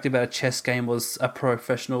favorite fact about a chess game was a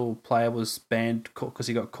professional player was banned because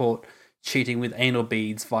he got caught cheating with anal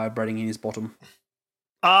beads vibrating in his bottom.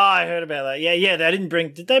 I heard about that. Yeah.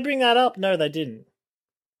 Did they bring that up? No, they didn't.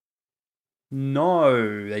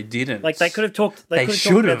 No, they didn't. Like they could have talked. They could have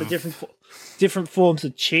talked about the different forms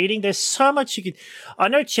of cheating. There's so much you could. I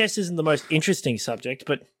know chess isn't the most interesting subject,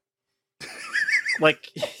 but like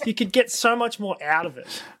you could get so much more out of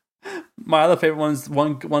it. My other favorite one's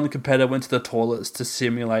one competitor went to the toilets to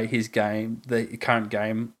simulate his game, the current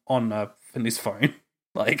game, on his phone.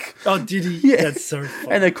 Like, oh, did he? Yeah. That's so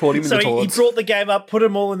funny. And they caught him in the So toilets. he brought the game up, put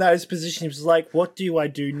them all in those positions. He was like, "What do I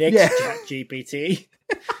do next, Yeah. Chat GPT?"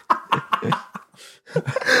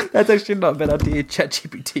 That's actually not a bad idea.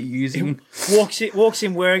 ChatGPT using. Walks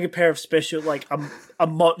in wearing a pair of special, like,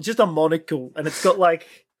 just a monocle, and it's got, like,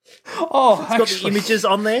 Oh, got the images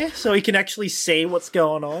on there, so he can actually see what's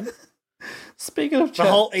going on. Speaking of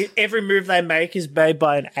Every move they make is made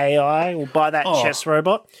by an AI or by that chess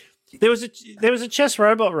robot. There was a chess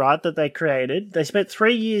robot, right, that they created. They spent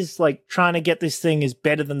 3 years like trying to get this thing as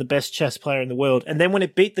better than the best chess player in the world, and then when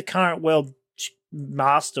it beat the current world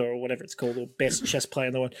master or whatever it's called, or best chess player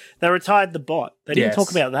in the world, they retired the bot. They didn't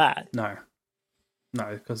talk about that. No,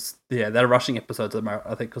 because they're rushing episodes at the moment,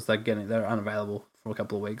 I think, because they're unavailable for a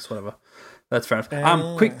couple of weeks, whatever. That's fair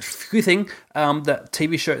enough. Quick thing. That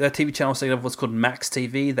TV channel segment was called Max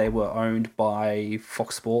TV. They were owned by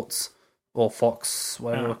Fox Sports or Fox,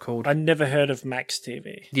 whatever they're called. I never heard of Max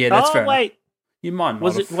TV. Yeah, that's fair wait. enough. You might not.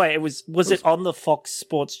 Was it on the Fox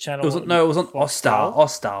Sports channel? It was on Austar, or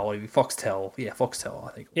Foxtel. Yeah, Foxtel,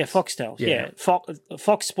 I think. Yeah, Foxtel. Yeah.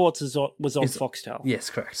 Fox Sports was on Foxtel. Yes,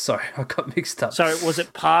 correct. Sorry, I got mixed up. So was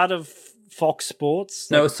it part of Fox Sports?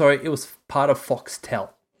 No, sorry, it was part of Foxtel.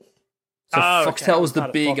 So Foxtel was the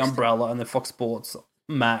big umbrella, and the Fox Sports,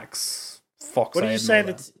 Max, Fox. What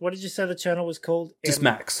did you say the channel was called? Just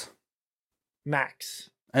Max. Max.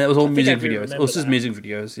 And it was all music videos. It was just music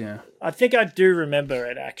videos, yeah. I think I do remember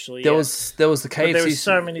it actually. There was the KFC. There was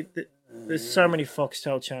so many. There's so many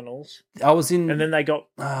Foxtel channels. I was in, and then they got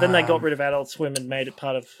rid of Adult Swim and made it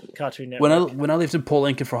part of Cartoon Network. When I lived in Port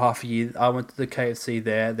Lincoln for half a year, I went to the KFC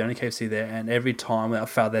there, the only KFC there, and every time without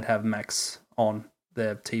fail they'd have Max on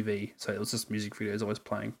their TV, so it was just music videos always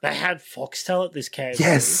playing. They had Foxtel at this KFC.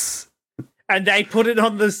 Yes, and they put it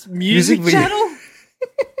on this music channel.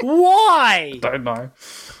 Why? Don't know.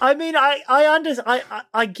 I mean,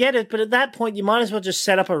 I get it, but at that point, you might as well just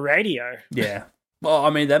set up a radio. Yeah. Well, I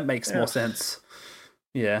mean, that makes more sense.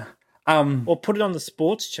 Yeah. Or put it on the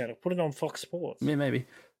sports channel. Put it on Fox Sports. Yeah, maybe.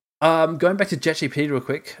 Going back to ChatGPT real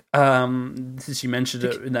quick. Since you mentioned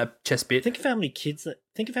it in that chess bit. Think of how many kids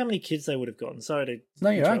they would have gotten. Sorry to No,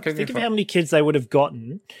 you're right. Think of how many kids they would have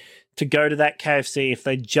gotten to go to that KFC if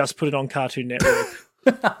they just put it on Cartoon Network.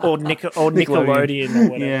 or Nickelodeon or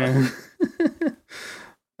whatever.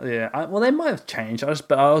 Yeah. Well, they might have changed.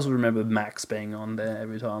 But I always remember Max being on there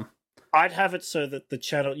every time. I'd have it so that the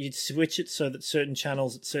channel, you'd switch it so that certain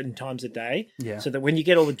channels at certain times a day. Yeah. So that when you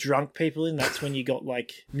get all the drunk people in, that's when you got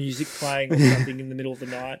like music playing or something in the middle of the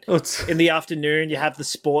night. In the afternoon, you have the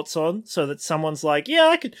sports on so that someone's like, yeah,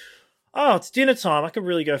 I could. Oh, it's dinner time. I could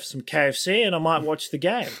really go for some KFC and I might watch the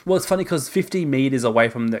game. Well, it's funny because 50 meters away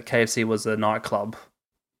from that KFC was a nightclub.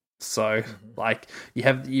 So, like,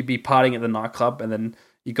 you'd be partying at the nightclub and then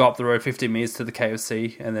you go up the road 50 meters to the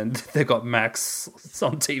KFC and then they've got Max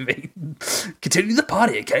on TV. Continue the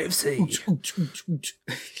party at KFC.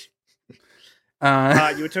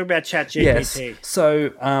 You were talking about ChatGPT. Yes.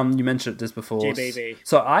 So, you mentioned this before. GBB.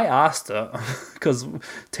 So I asked her, because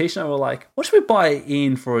Tisha and I were like, what should we buy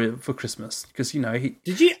Ian for Christmas? Because, you know,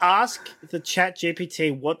 Did you ask the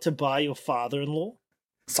ChatGPT what to buy your father-in-law?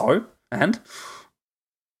 So? And?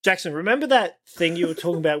 Jackson, remember that thing you were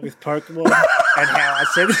talking about with Pokemon and how I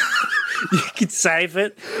said you could save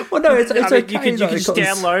it? Well, no, it's okay. You could just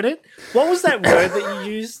download it. What was that word that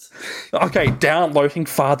you used? Okay, downloading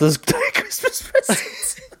Father's Day Christmas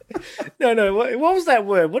presents. No. What was that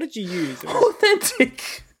word? What did you use?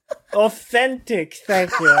 Authentic. Authentic. Thank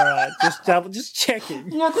you. All right, just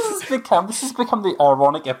checking. Yeah, this has become the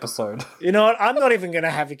ironic episode. You know what? I'm not even going to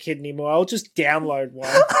have a kid anymore. I'll just download one.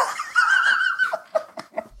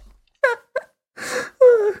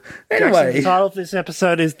 Anyway, Jackson, the title of this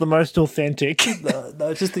episode is The Most Authentic. no,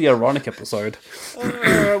 it's just the ironic episode.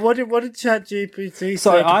 What did ChatGPT say?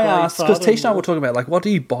 So I asked, because Tisha and I were talking about, like, what do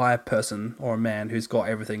you buy a person or a man who's got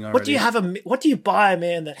everything already? What do you buy a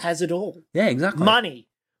man that has it all? Yeah, exactly. Money.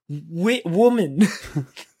 Woman.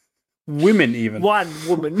 Women, even. One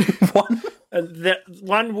woman.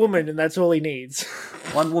 One woman, and that's all he needs.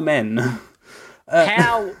 One woman.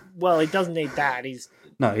 How? Well, he doesn't need that. He's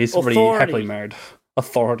already happily married.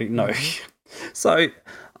 Authority, no. So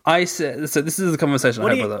I said, this is the conversation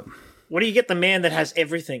I had with it. What do you get the man that has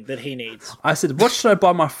everything that he needs? I said, what should I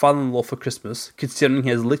buy my father-in-law for Christmas, considering he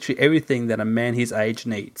has literally everything that a man his age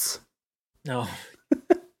needs? No.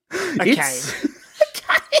 A cane.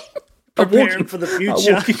 Prepare him for the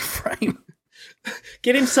future. A walking frame.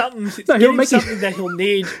 Get him something. Something that he'll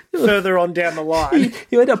need further on down the line.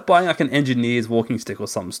 He'll end up buying like an engineer's walking stick or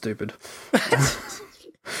something stupid.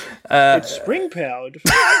 It's spring powered.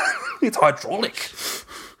 It's hydraulic.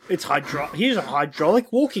 Here's a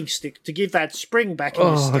hydraulic walking stick to give that spring back in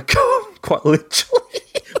his step. God, quite literally.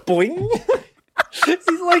 Boing.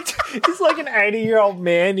 He's he's like an 80-year-old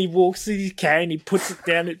man. He walks with his cane, he puts it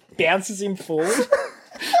down, it bounces him forward.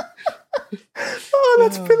 Oh,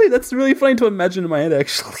 that's brilliant. That's really funny to imagine in my head,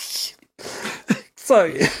 actually.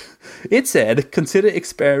 So, it said, consider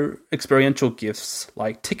experiential gifts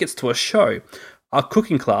like tickets to a show, a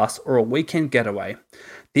cooking class, or a weekend getaway.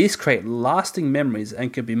 These create lasting memories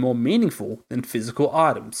and can be more meaningful than physical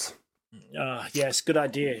items. Yes, good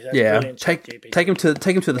idea. That's Yeah, brilliant, take ChatGPT.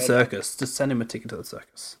 him to the circus. Just send him a ticket to the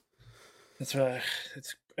circus. That's right.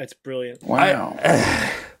 It's brilliant. Wow.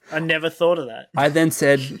 I never thought of that. I then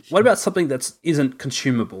said, what about something that isn't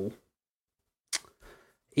consumable?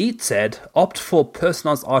 It said, opt for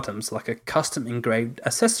personalized items like a custom engraved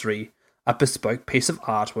accessory, a bespoke piece of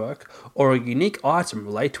artwork, or a unique item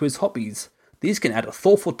related to his hobbies. These can add a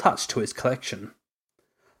thoughtful touch to his collection.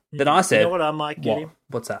 Then I said, You know what I might get him?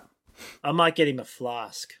 What's that? I might get him a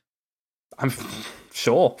flask. I'm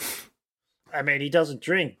sure, I mean, he doesn't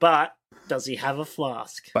drink, but does he have a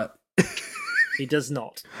flask? but He does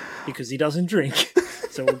not, because he doesn't drink.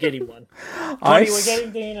 So we'll get him one. I Buddy, we're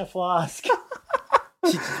getting Dean a flask.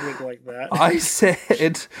 She just went like that. I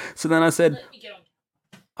said. So then I said, Let me get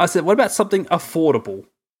on. what about something affordable?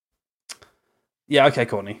 Yeah, okay,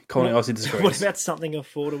 Courtney. Courtney obviously disagrees. What about something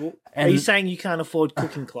affordable? Are And- you saying you can't afford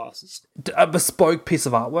cooking classes? A bespoke piece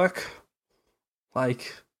of artwork,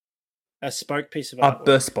 like A spoke piece of a artwork.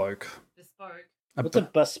 bespoke. Bespoke. What's a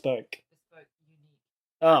bespoke? Bespoke.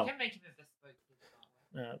 Unique. Oh, Can make him a bespoke.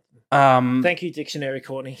 thank you, Dictionary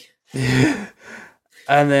Courtney.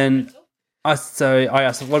 And then I asked,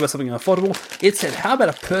 what about something affordable? It said, how about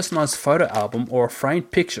a personalized photo album or a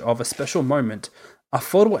framed picture of a special moment?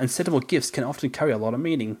 Affordable and sentimental gifts can often carry a lot of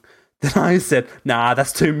meaning. Then I said, nah,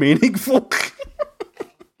 that's too meaningful.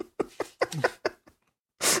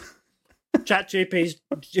 ChatGPT,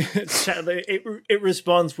 it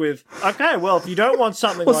responds with, okay, well, if you don't want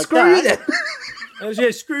something Well, like screw that, you then. I was,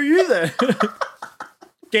 yeah, screw you then.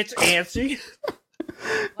 Gets antsy.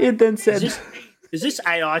 It then said, Is this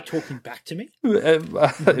AI talking back to me?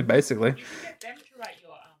 basically, Get them to write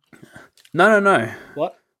your no.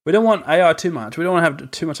 What? We don't want AI too much. We don't want to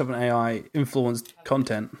have too much of an AI influenced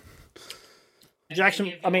content.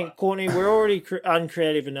 Jackson, I mean, Courtney, we're already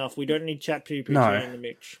uncreative enough. We don't need ChatGPT No. in the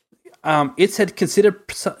mix. It said consider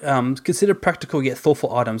practical yet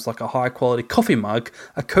thoughtful items like a high quality coffee mug,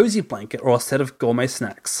 a cozy blanket, or a set of gourmet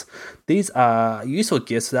snacks. These are useful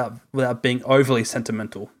gifts without being overly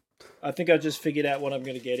sentimental. I think I just figured out what I'm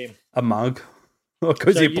going to get him. A mug or a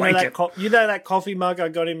cozy So you know, blanket. that coffee mug I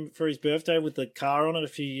got him for his birthday with the car on it a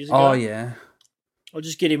few years ago? Oh yeah, I'll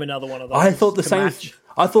just get him another one of those. I thought the to same. match.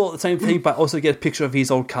 I thought the same thing, but also get a picture of his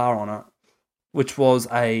old car on it, which was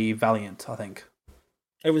a Valiant, I think.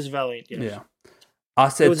 It was Valiant, yes. Yeah, I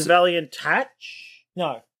said It was a Valiant Hatch?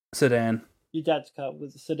 No. sedan. Your dad's car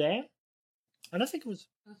was a sedan? I don't think it was.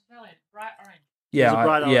 It was brilliant. Bright orange. Yeah, It was a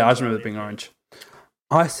bright I just orange remember it being Valiant. orange.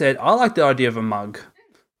 I said, I like the idea of a mug.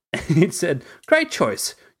 It said, great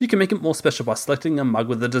choice. You can make it more special by selecting a mug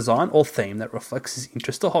with a design or theme that reflects his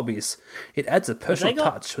interest or hobbies. It adds a personal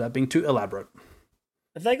touch without being too elaborate.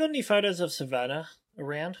 Have they got any photos of Savannah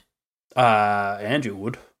around? Andrew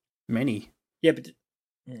would. Many. Yeah, but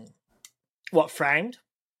what, framed?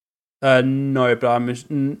 No, but I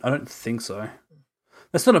don't think so.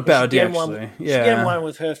 That's not a bad idea, actually. Get him one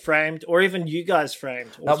with her framed, or even you guys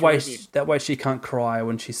framed. all That way, three of you. that way she can't cry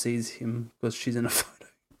when she sees him because she's in a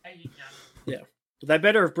photo. Are you done? Yeah. They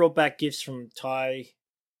better have brought back gifts from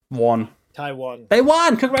One. Taiwan. They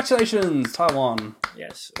won! Congratulations, Taiwan.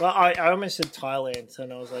 Yes. Well, I almost said Thailand,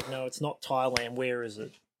 and I was like, no, it's not Thailand. Where is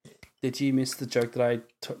it? Did you miss the joke that I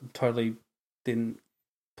totally didn't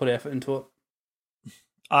put effort into it?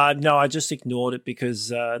 No, I just ignored it because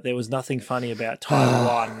there was nothing funny about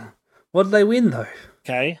Taiwan. What did they win, though?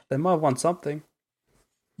 Okay. They might have won something.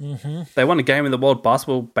 Mm-hmm. They won a game in the World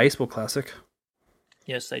Baseball Classic.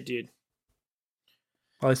 Yes, they did.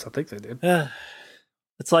 At least I think they did.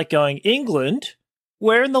 It's like going, England?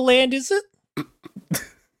 Where in the land is it?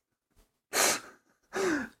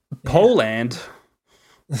 Poland.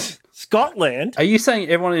 Scotland? Are you saying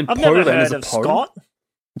everyone in I've never Poland is heard a of Poland?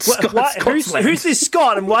 Scott. Who's this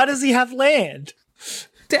Scot, and why does he have land?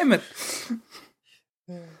 Damn it.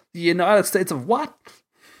 The United States of what?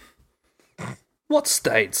 What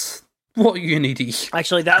states? What unity?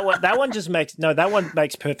 Actually, that one just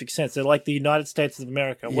makes perfect sense. They're like the United States of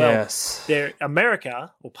America. Well, Yes. they're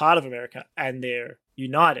America or part of America, and they're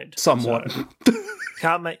united. Somewhat. So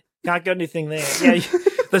can't get anything there. Yeah,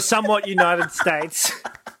 the somewhat United States.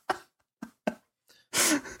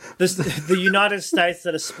 The United States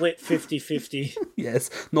that are split 50-50. Yes.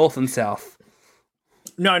 North and South.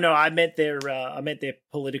 No, I meant their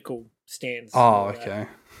political stands. Oh, okay.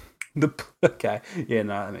 Okay. Yeah,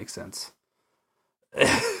 no, that makes sense.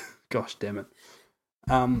 Gosh damn it.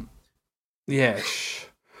 Yeah.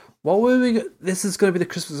 What were we? This is going to be the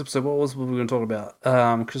Christmas episode. What were we going to talk about?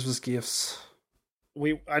 Christmas gifts.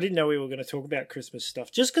 I didn't know we were going to talk about Christmas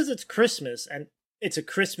stuff. Just because it's Christmas and it's a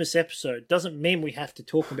Christmas episode doesn't mean we have to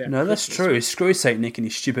talk about. No, Christmas. that's true. Screw Saint Nick and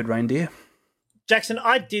his stupid reindeer. Jackson,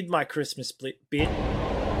 I did my Christmas bit.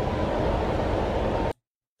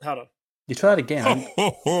 Hold on. You try it again.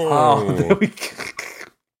 Oh, there we go.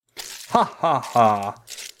 Ha ha ha.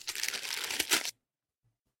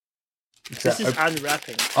 This is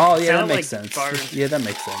unwrapping. Oh, yeah, that Sound makes like sense. bones. Yeah, that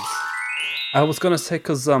makes sense. I was going to say,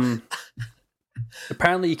 because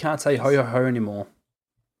apparently you can't say ho ho ho anymore.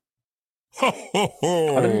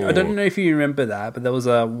 I don't know if you remember that, but there was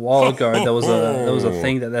a while ago, there was a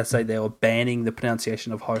thing that they say they were banning the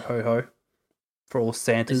pronunciation of ho ho ho for all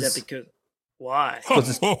Santas. Is that because... Why?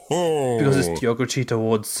 Because it's derogatory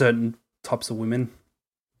towards certain types of women.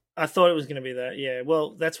 I thought it was going to be that. Yeah,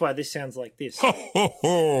 well, that's why this sounds like this.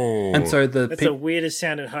 And so That's the weirdest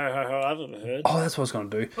sounded ho ho ho I've ever heard. Oh, that's what I was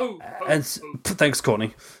going to do. And thanks,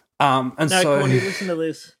 Courtney. And no, so Courtney, listen to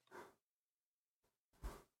this.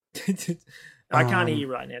 I can't hear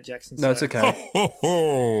you right now, Jackson. No, it's okay.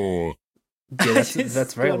 Yeah,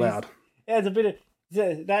 that's very loud. Yeah, it's a bit of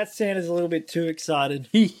that sound is a little bit too excited.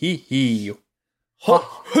 Hee hee hee.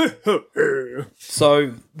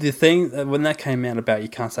 So the thing when that came out about you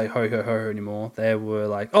can't say ho ho ho anymore, they were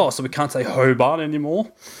like, oh, so we can't say Hobart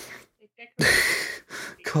anymore.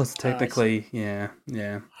 Because technically, yeah.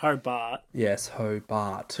 Hobart. Yes,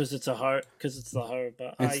 Hobart. Because it's the Hobart. It's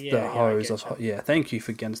the hose of thank you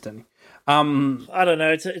for understanding. I don't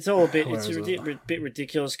know. It's all a bit. Where It's is a it? bit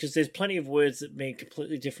ridiculous because there's plenty of words that mean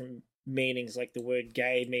completely different meanings, like the word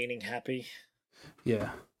 "gay" meaning happy.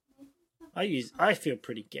 Yeah. I feel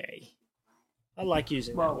pretty gay. I like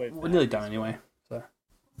using that word. We're nearly done anyway. So.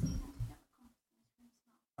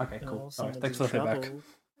 Okay, cool. Oh, Sorry, someone's thanks for in the feedback. trouble.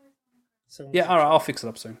 Someone's Yeah, in all right, I'll fix it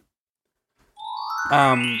up soon.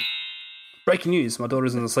 Breaking news: my daughter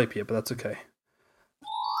isn't asleep yet, but that's okay.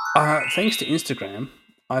 Thanks to Instagram,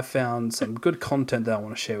 I found some good content that I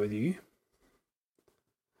want to share with you.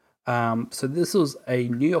 So this was a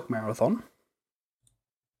New York Marathon,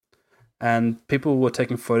 and people were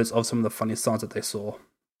taking photos of some of the funniest signs that they saw.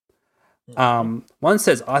 One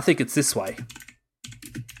says, "I think it's this way."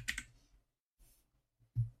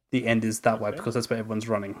 The end is that way because that's where everyone's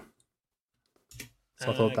running.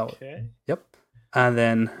 So I thought that was... Yep. And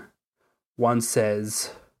then one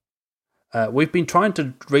says, we've been trying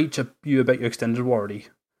to reach you about your extended warranty.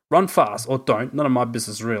 Run fast or don't. None of my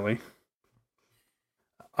business, really.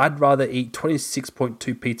 I'd rather eat 26.2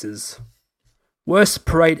 pizzas. Worst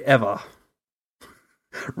parade ever.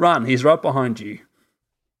 Run, he's right behind you.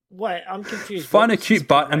 Wait, I'm confused. Find a cute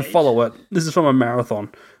butt and follow it. This is from a marathon.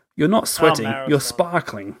 You're not sweating, you're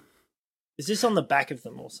sparkling. Is this on the back of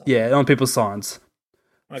them or something? Yeah, on people's signs.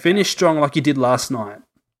 Okay. Finish strong like you did last night.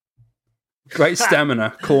 Great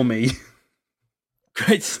stamina, call me.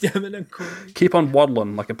 Great stamina, call me. Keep on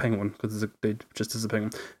waddling like a penguin, because there's a dude just as a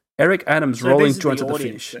penguin. Eric Adams So rolling this is joints the at the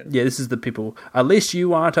audience, finish. then? Yeah, this is the people. At least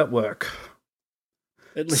you aren't at work.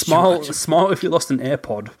 At least Smile if you lost an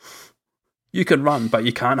AirPod. You can run, but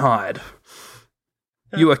you can't hide.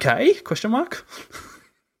 You okay? Question mark.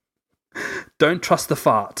 Don't trust the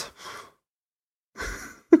fart.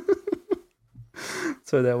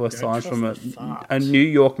 So there were signs from a New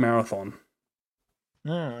York marathon.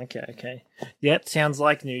 Oh, okay. Yep, sounds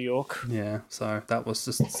like New York. Yeah, so that was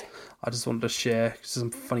just... I just wanted to share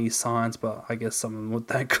some funny signs, but I guess some of them weren't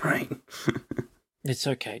that great. It's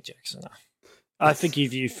okay, Jackson. I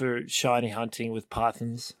forgive you for shiny hunting with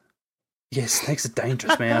pythons. Yeah, snakes are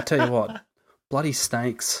dangerous, man. I tell you what. Bloody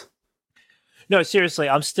snakes. No, seriously,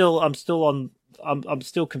 I'm still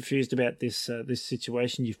confused about this this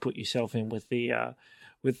situation you've put yourself in with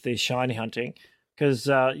the shiny hunting, because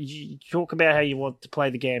you talk about how you want to play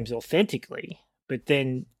the games authentically, but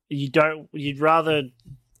then you'd rather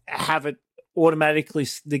have it automatically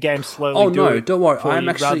the game slowly. Don't worry.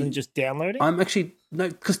 rather than just downloading.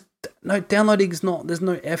 Downloading is not. There's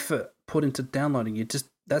no effort put into downloading.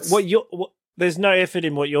 There's no effort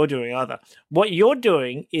in what you're doing either. What you're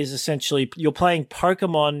doing is essentially you're playing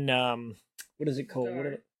Pokemon. What is it called?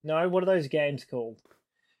 What are those games called?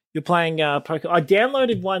 You're playing Pokemon. I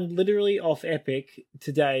downloaded one literally off Epic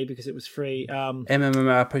today because it was free.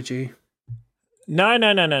 MMORPG. No.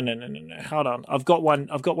 Hold on. I've got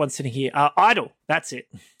one sitting here. Idle. That's it.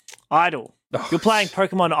 Idle. Oh, you're playing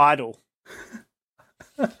Pokemon Idle.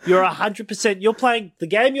 You're 100%. You're playing. The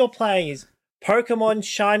game you're playing is Pokemon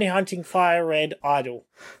Shiny Hunting Fire Red Idol.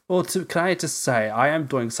 Well, can I just say, I am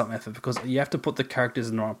doing some effort because you have to put the characters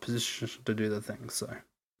in the right position to do the thing, so.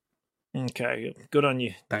 Okay, good on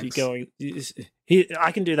you. Thanks. You're going. Here,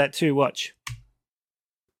 I can do that too. Watch.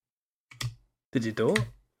 Did you do it?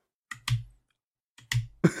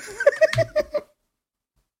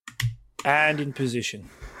 And in position.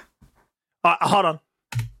 Hold on.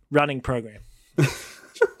 Running program.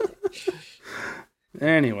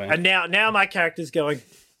 Anyway. And now my character's going.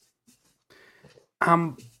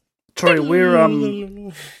 Troy,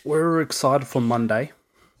 we're excited for Monday.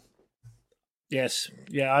 Yes.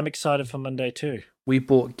 Yeah, I'm excited for Monday too. We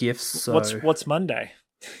bought gifts, so What's Monday?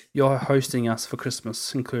 you're hosting us for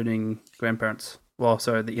Christmas, including grandparents. Well,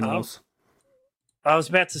 sorry, the in-laws. I was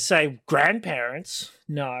about to say grandparents.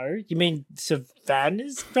 No, you mean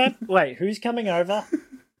Savannah's Wait, who's coming over?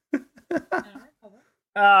 No,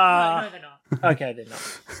 no, they're not. Okay, they're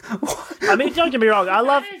not. I mean, don't get me wrong.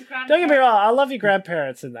 Don't get me wrong. I love your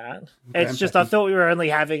grandparents and that. It's just I thought we were only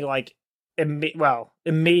having like immediate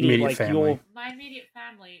like family. My immediate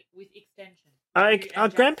family with extension. Are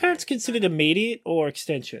grandparents considered immediate or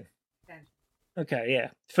extension? Extension. Okay, yeah.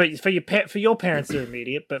 For your parents they're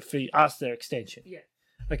immediate, but for us they're extension. Yeah.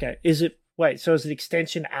 Okay. Is it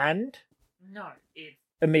extension and No, it's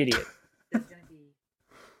immediate? there's going to be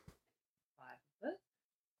 5 of us.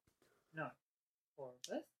 No, 4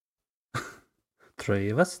 of us. 3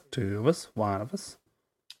 of us, 2 of us, 1 of us.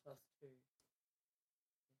 Plus 2.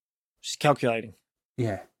 Just calculating.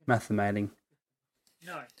 Yeah, mathemating.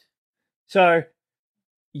 No. So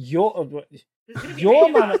your There's gonna be your 8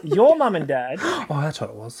 of mum us. your mum and dad, Oh, that's what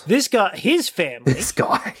it was. this guy, his family, This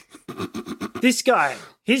guy.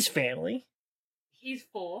 his family. He's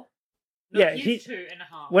 4. No, Yeah, he's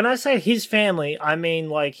 2.5. When I say his family, I mean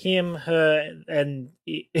like him, her, and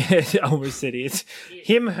I almost said it.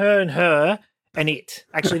 Him, her, and her, and it.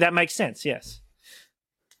 Actually, that makes sense. Yes.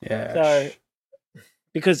 Yeah. So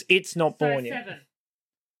because it's not So born yet. 7.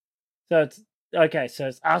 So it's okay. So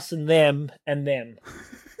it's us and them and them.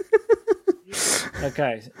 Yeah.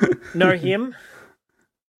 Okay. No him.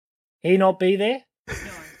 He not be there. No.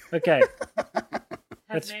 Okay.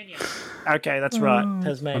 Tasmania. Okay, that's right.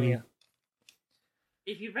 Tasmania.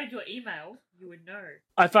 If you read your email, you would know.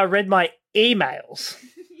 If I read my emails,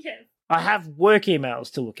 Yes. I have work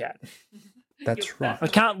emails to look at. That's Your right. I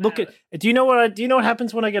can't look at. Do you know what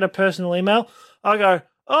happens when I get a personal email? I go,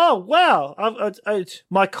 oh wow,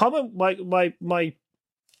 my comment, my.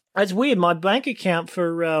 It's weird. My bank account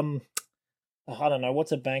for I don't know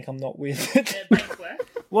what's a bank I'm not with. Bank work.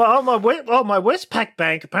 Well, my Westpac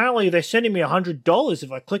bank. Apparently, they're sending me $100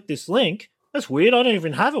 if I click this link. That's weird. I don't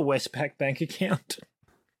even have a Westpac bank account.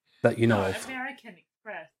 That you know No, of. American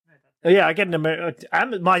Express. No, that's Oh, yeah, I get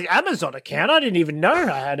my Amazon account. I didn't even know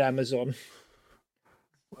I had Amazon.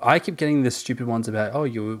 I keep getting the stupid ones about, oh,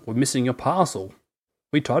 you were missing your parcel.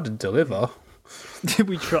 We tried to deliver,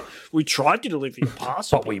 we tried to deliver your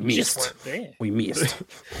parcel, but we you just missed. weren't there. We missed.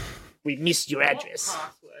 We missed your What address.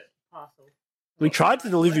 parcel. We tried to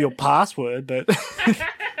deliver your password, but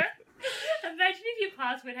Imagine if your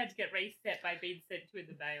password had to get reset by being sent to in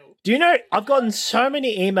the mail. do you know I've gotten so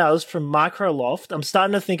many emails from Microloft. I'm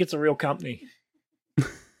starting to think it's a real company.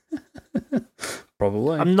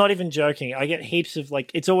 Probably. I'm not even joking. I get heaps of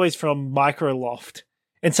it's always from Microloft,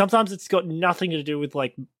 and sometimes it's got nothing to do with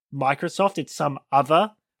like Microsoft. It's some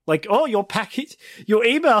other. Like, oh, your package, your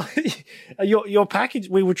email, your package.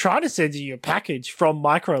 We were trying to send you your package from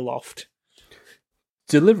Microloft.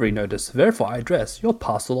 Delivery notice. Verify address. Your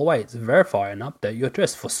parcel awaits. Verify and update your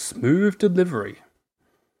address for smooth delivery.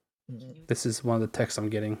 This is one of the texts I'm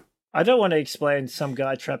getting. I don't want to explain some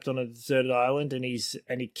guy trapped on a deserted island and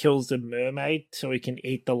he kills a mermaid so he can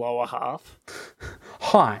eat the lower half.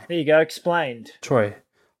 Hi, There you go, explained. Troy.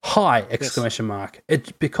 Hi! Exclamation mark.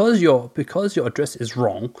 Because your address is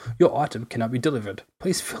wrong, your item cannot be delivered.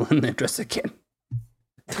 Please fill in the address again.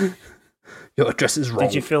 Your address is wrong.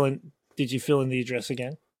 Did you fill in the address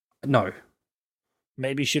again? No.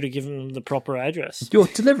 Maybe you should have given them the proper address. Your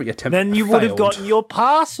delivery attempt Then you would have failed. gotten your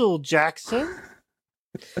parcel, Jackson.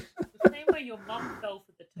 The same way your mum fell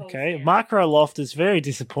for the toll Okay, scam. Microloft is very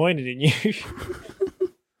disappointed in you.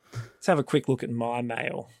 Let's have a quick look at my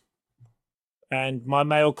mail. And my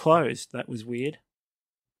mail closed. That was weird.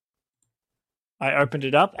 I opened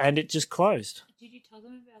it up and it just closed. Did you tell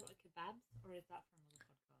them about the kebabs, or is that from another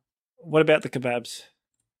podcast? What about the kebabs?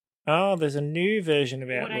 Oh, there's a new version of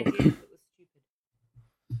What I Outlook. did, it was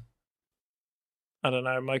stupid. I don't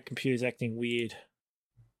know. My computer's acting weird.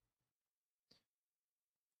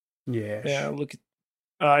 Yeah. Yeah, look.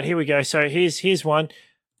 All right, here we go. So here's one.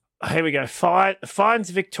 Here we go. Finds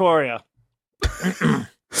Victoria.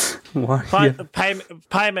 Why?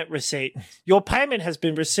 Payment receipt. Your payment has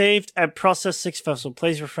been received and processed successful.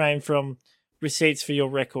 Please refrain from receipts for your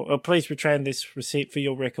record. Or please return this receipt for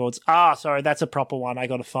your records. Sorry, that's a proper one. I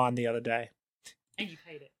got a fine the other day. And you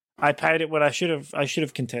paid it. I paid it when I should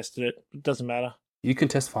have contested it. It doesn't matter. You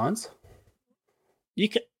contest fines? You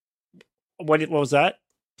can. What was that?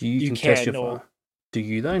 Do you You contest can, your or- fine? Do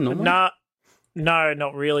you though? Normally? No,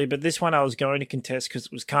 not really. But this one I was going to contest because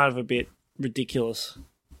it was kind of a bit ridiculous.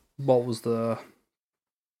 What was the?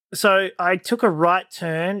 So I took a right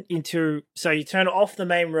turn into. So you turn off the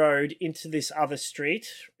main road into this other street,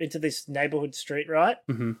 into this neighborhood street, right?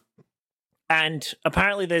 Mm-hmm. And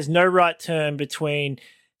apparently, there's no right turn between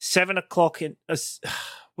 7 o'clock and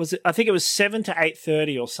was it? I think it was 7 to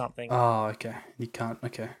 8:30 or something. Oh, okay. You can't.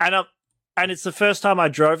 Okay. And it's the first time I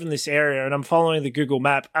drove in this area, and I'm following the Google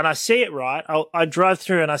map, and I see it right. I drive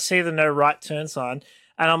through, and I see the no right turn sign,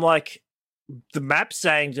 and I'm like, the map's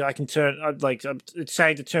saying that I can turn. It's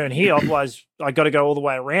saying to turn here, otherwise I got to go all the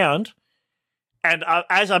way around. And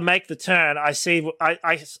as I make the turn, I see.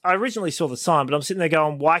 I originally saw the sign, but I'm sitting there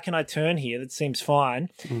going, "Why can I turn here? That seems fine."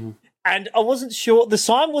 Mm-hmm. And I wasn't sure. The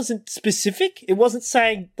sign wasn't specific. It wasn't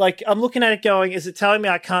saying, like, I'm looking at it going, is it telling me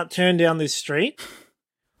I can't turn down this street?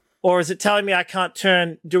 Or is it telling me I can't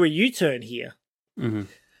do a U-turn here? Mm-hmm.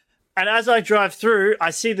 And as I drive through,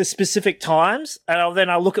 I see the specific times, and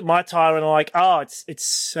then I look at my time and I'm like, oh,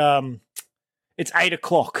 it's 8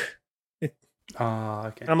 o'clock. Oh,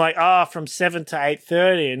 okay. And I'm like, from 7 to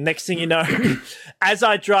 8:30. And next thing you know, as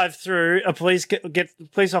I drive through, a police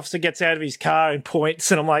officer gets out of his car and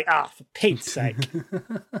points, and I'm like, for Pete's sake.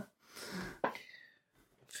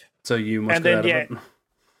 So you must And get then, out of it.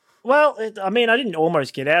 Well, I didn't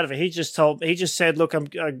almost get out of it. He just said, look,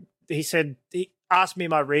 he asked me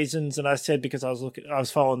my reasons, and I said because I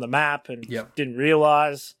was following the map and didn't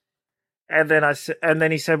realize. And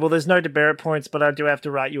then he said, well, there's no demerit points, but I do have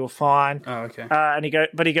to write you a fine. Oh, okay. And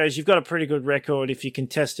he goes, you've got a pretty good record. If you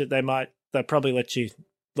contest it, they'll probably let you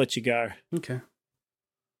go Okay.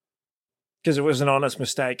 because it was an honest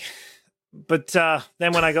mistake. But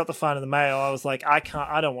then when I got the fine in the mail, I was like, I can't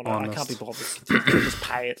be bothered. I'll just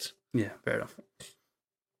pay it. Yeah, fair enough.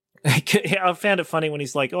 I found it funny when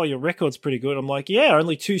he's like, oh, your record's pretty good. I'm like, yeah,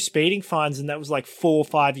 only 2 speeding fines, and that was like 4 or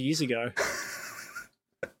 5 years ago.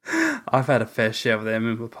 I've had a fair share of them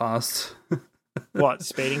in the past. What,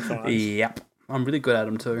 speeding fines? Yep. I'm really good at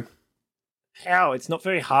them too. How? It's not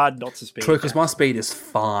very hard not to speed. True, because my speed is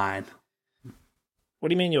fine. What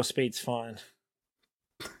do you mean your speed's fine?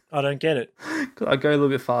 I don't get it. I go a little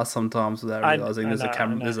bit fast sometimes without realizing I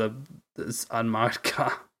there's know. there's unmarked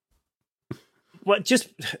car. What? Just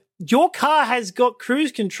your car has got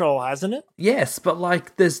cruise control, hasn't it? Yes, but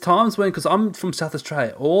like there's times when, because I'm from South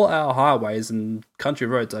Australia, all our highways and country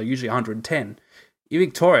roads are usually 110. In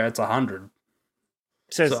Victoria, it's 100.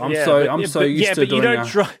 Says, So I'm yeah, so but- I'm yeah, so but- used yeah, to but you doing. don't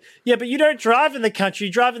drive. Yeah, but you don't drive in the country.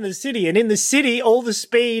 You drive in the city, and in the city, all the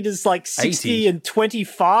speed is like 60 80. and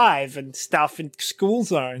 25 and stuff in school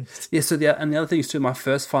zones. Yeah, so the other thing is too, my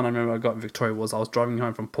first fine I remember I got in Victoria was I was driving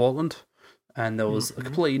home from Portland, and there was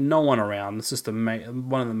completely no one around. It's just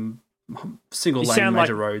one of them single You lane sound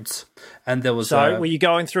major like- roads, and there was So, were you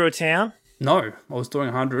going through a town? no, I was doing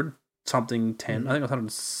 100 something 10. I think I was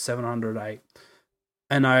 107, 108,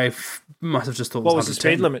 and I must have just thought it What was was the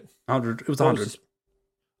 110. speed limit? 100. It was What 100. was the-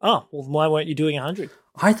 Oh, well, why weren't you doing 100?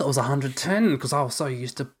 I thought it was 110 because I was so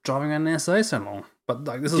used to driving an SA so long. But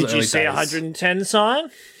like this is Did you early see days. a 110 sign?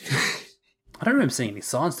 I don't remember seeing any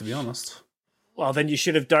signs, to be honest. Well, then you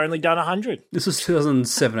should have only done 100 This was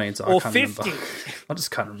 2017, so I or can't 50. remember. I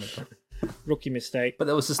just can't remember. Rookie mistake. But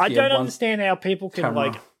there was just I don't one understand how people can camera.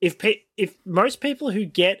 like if most people who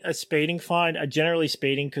get a speeding fine are generally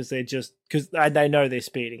speeding because they know they're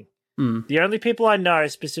speeding. Mm. The only people I know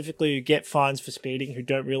specifically who get fines for speeding who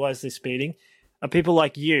don't realize they're speeding are people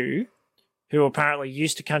like you, who are apparently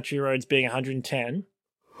used to country roads being 110,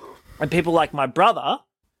 and people like my brother,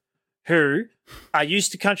 who are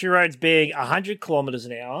used to country roads being 100 kilometers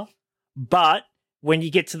an hour, but when you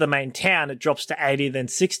get to the main town, it drops to 80, then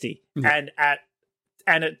 60. Yeah. And at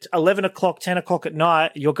 11 o'clock, 10 o'clock at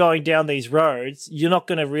night, you're going down these roads, you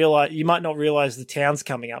might not realize the town's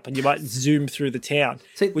coming up, and you might zoom through the town,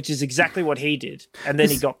 See- which is exactly what he did. And then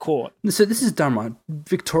he got caught. So this is done right.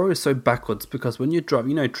 Victoria's so backwards because when you drive,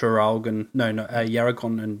 Yarragon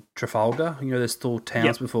and Trafalgar, there's still towns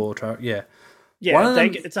Yep. before. Yeah, One of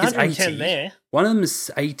them it's is 110 80. there. One of them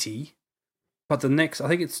is 80, but the next, I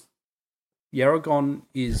think it's Yarragon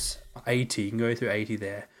is 80. You can go through 80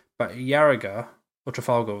 there, but Yarraga, or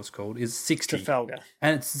Trafalgar was called, is 60. Trafalgar.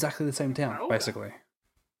 And it's exactly the same town, Trafalgar? basically.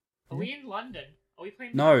 Are we in London? Are we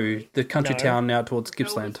playing No, Monopoly? the country No. town out towards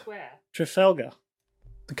Trafalgar Gippsland. Square. Trafalgar.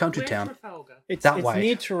 The country Where's town. Trafalgar? It's That it's way.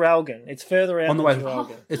 near Traralgon. It's further out On the than way-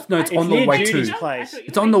 Traralgon. It's It's on the near way Judy's to. place.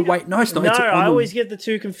 It's on the way. No, it's not. No, It's on I the, always get the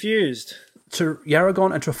two confused. to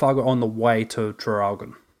Yarragon and Trafalgar on the way to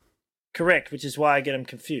Traralgon. Correct, which is why I get them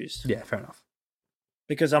confused. Yeah, fair enough.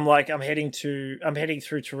 Because I'm heading through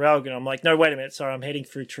Traralgon. I'm like, no, wait a minute, sorry, I'm heading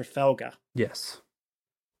through Trafalgar. Yes.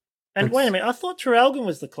 And It's- wait a minute, I thought Traralgon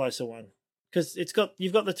was the closer one. Because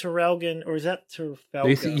you've got the Traralgon, or is that Trafalgar?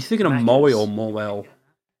 You're thinking of Macca's? Moe or Morwell.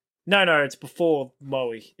 No, it's before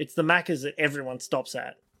Moe. It's the Macca's that everyone stops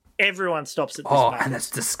at. Everyone stops at this Oh, Macca's. and that's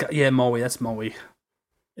disgusting. Yeah, Moe. That's Moe.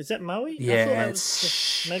 Is that Moe? I thought Yeah, that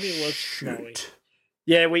it's maybe it was Moe. shoot.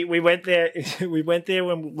 Yeah, we went there. We went there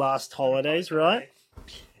when last holidays, right?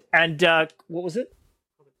 And what was it?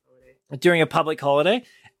 During a public holiday,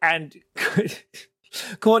 and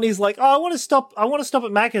Courtney's like, "Oh, I want to stop at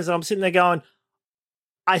Macca's," and I'm sitting there going,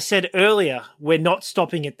 "I said earlier we're not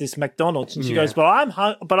stopping at this McDonald's," and she Yeah. goes, "But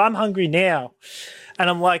I'm hungry now," and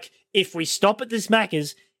I'm like, "If we stop at this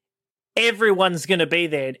Macca's, everyone's going to be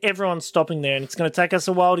there, and everyone's stopping there, and it's going to take us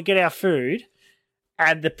a while to get our food,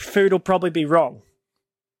 and the food will probably be wrong."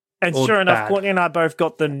 And Or sure enough, bad. Courtney and I both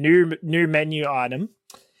got the new menu item.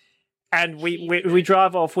 And we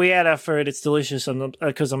drive off. We had our food. It's delicious, and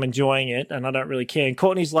because I'm enjoying it, and I don't really care. And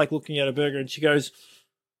Courtney's like looking at a burger, and she goes,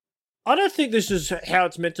 "I don't think this is how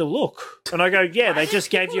it's meant to look." And I go, "Yeah, they just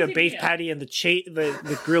gave you a beef patty and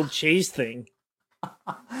the grilled cheese thing.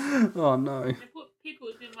 Oh no. They put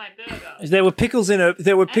pickles in my burger. There were pickles in her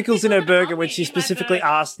pickles on burger the when she in my specifically burger.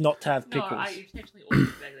 asked not to have No, pickles. I intentionally ordered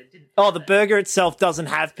a burger that didn't. Oh, the burger itself doesn't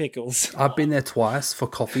have pickles. I've been there twice for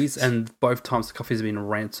coffees, and both times the coffees have been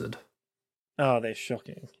rancid. Oh, they're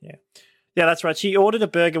shocking. Yeah. Yeah, that's right. She ordered a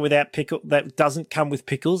burger without pickle that doesn't come with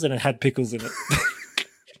pickles, and it had pickles in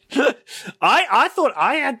it. I thought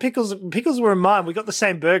I had pickles. Pickles were in mine. We got the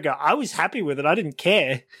same burger. I was happy with it. I didn't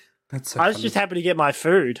care. That's so I was funny. just happy to get my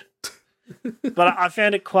food. But I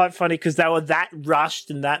found it quite funny because they were that rushed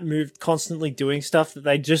and that moved, constantly doing stuff that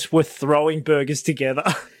they just were throwing burgers together.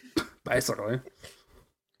 Basically.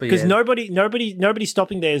 But Because yeah, nobody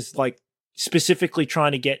stopping there is like specifically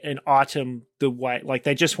trying to get an item the way, like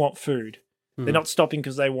they just want food. They're not stopping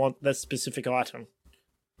because they want that specific item.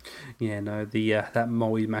 yeah, no, the that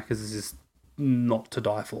Moe Macca's is just not to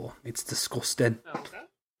die for. It's disgusting. Trafalgar?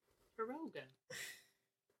 Traralgon.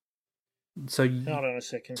 So, Hold on a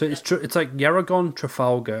second. so it's it's like Yarragon,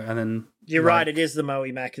 Trafalgar, and then You're like- right. It is the Moe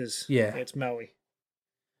Macca's. Yeah. It's Moe.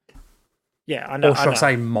 Yeah, I know. Or should I know.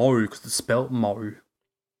 say Mo because it's spelled Mo?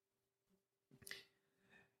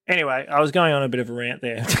 Anyway, I was going on a bit of a rant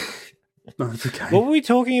there. No, it's okay. What were we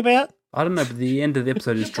talking about? I don't know, but the end of the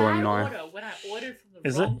episode is drawing nigh. When I ordered from the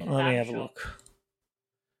Is it? wrong Let me kebab have a shop. look.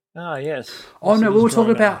 Ah, yes. Oh Yes, no, it we is were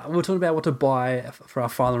talking drawing about what to buy for our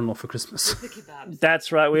father-in-law for Christmas. The kebabs.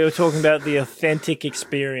 That's right. We were talking about the authentic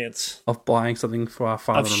experience Of buying something for our of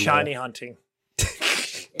father-in-law. shiny hunting.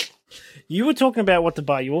 You were talking about what to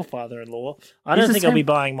buy your father-in-law. I It's don't the think I'll be same-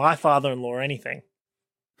 buying my father-in-law anything.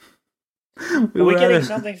 We Are we were getting at a-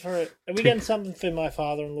 something for it? Are we getting something for my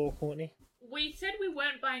father-in-law, Courtney? We said we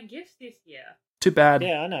weren't buying gifts this year. Too bad.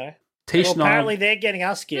 Yeah, I know. Tish Well, and I- apparently they're getting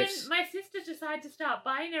us Then gifts. my sister decided to start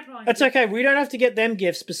buying everyone. It's gifts. okay. We don't have to get them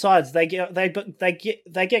gifts. Besides, they get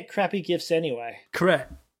crappy gifts anyway.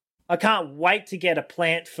 correct. I can't wait to get a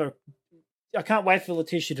plant for. I can't wait for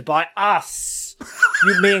Letitia to buy us,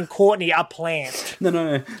 me and Courtney, a plant.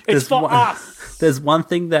 No. It's There's for one, us. There's one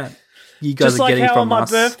thing that you guys Just are like getting how on from my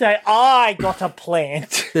us. birthday I got a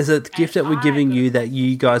plant. There's a gift that we're I giving got you a- that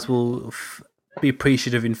you guys will be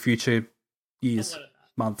appreciative in future years,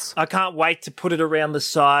 months. I can't wait to put it around the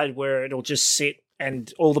side where it'll just sit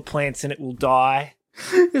and all the plants in it will die.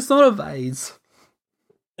 It's not a vase.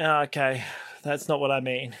 Okay, that's not what I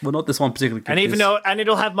mean. Well, not this one particular gift. And even is- though, and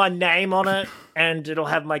it'll have my name on it, and it'll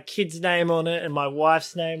have my kid's name on it, and my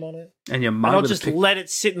wife's name on it. and your And mum I'll with just a pic- let it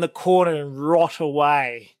sit in the corner and rot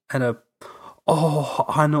away. and a. Oh,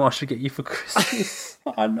 I know I should get you for Christmas.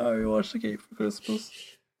 I know I should get you for Christmas.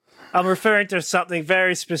 I'm referring to something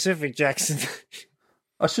very specific, Jackson.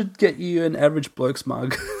 I should get you an average bloke's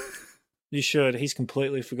mug. You should. He's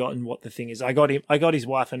completely forgotten what the thing is. I got his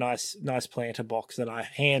wife a nice planter box that I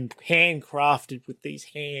handcrafted with these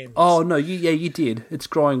hands. Oh no, you did. It's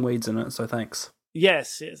growing weeds in it, so thanks.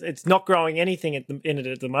 Yes, it's not growing anything in it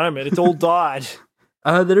at the moment. It's all died.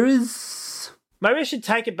 There is. Maybe I should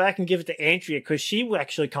take it back and give it to Andrea because she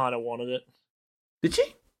actually kind of wanted it. Did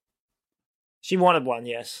she? She wanted one,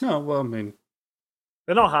 yes. No, well, I mean,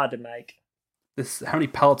 They're not hard to make. there's how many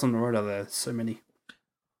pallets on the road are there? So many.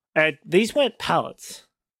 These weren't pallets.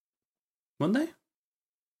 Weren't they?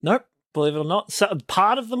 Nope, believe it or not. So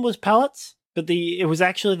part of them was pallets, but it was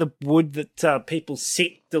actually the wood that people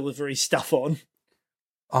sit delivery stuff on.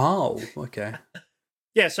 Oh, okay.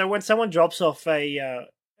 Yeah, so when someone drops off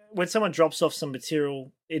some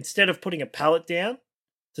material, instead of putting a pallet down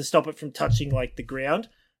to stop it from touching like the ground,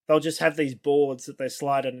 they'll just have these boards that they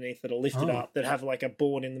slide underneath that are lifted up that have like a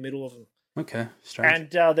board in the middle of them. Okay, strange. And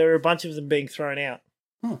there are a bunch of them being thrown out.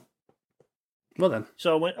 Oh. Well then.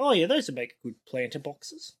 So I went, oh yeah, those would make good planter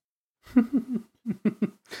boxes.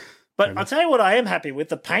 But I'll tell you what I am happy with.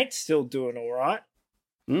 The paint's still doing all right.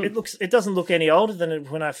 It doesn't look any older than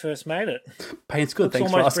when I first made it. Paint's good, Looks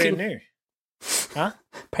thanks for almost asking. brand new. Huh?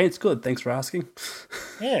 Paint's good, thanks for asking.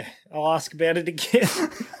 Yeah, I'll ask about it again.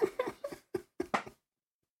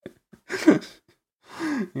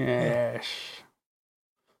 Yes.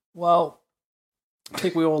 Well, I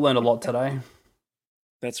think we all learned a lot today.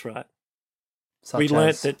 That's right. We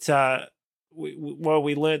learnt that.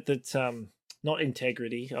 We learnt that. Not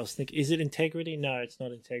integrity. I was thinking, is it integrity? No, it's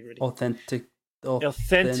not integrity. Authenticity.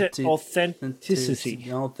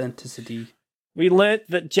 Authenticity. We learnt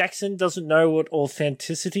that Jackson doesn't know what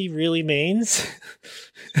authenticity really means.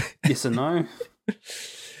 Yes and no.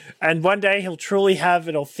 And one day he'll truly have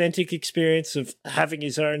an authentic experience of having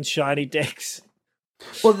his own shiny decks.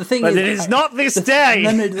 Well, the thing But is, it is not this day.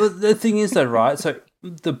 No, the thing is though, right? So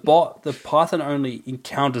the Python only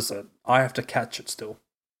encounters it. I have to catch it still.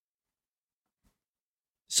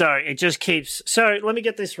 So it just keeps. So let me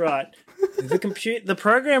get this right. The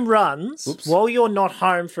program runs Oops. while you're not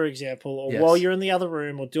home, for example, or Yes. while you're in the other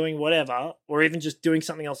room, or doing whatever, or even just doing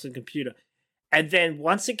something else on the computer. And then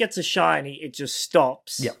once it gets a shiny, it just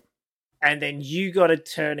stops. Yep. And then you got to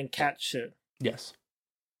turn and catch it. Yes.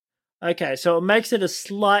 Okay, so it makes it a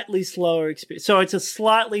slightly slower experience. So it's a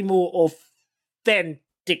slightly more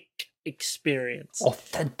authentic experience.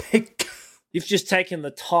 Authentic. You've just taken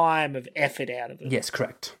the time of effort out of it. Yes,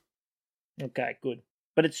 correct. Okay, good.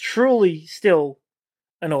 But it's truly still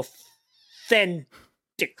an authentic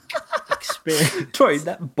experience. Troy,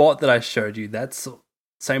 that bot that I showed you, that's the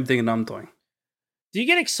same thing that I'm doing. Do you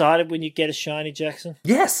get excited when you get a shiny, Jackson?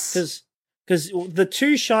 Yes. Because the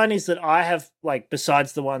two shinies that I have, like,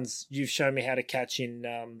 besides the ones you've shown me how to catch in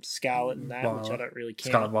Scarlet and that, which I don't really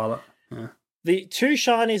care. Scarlet Violet. Yeah. The two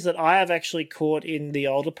shinies that I have actually caught in the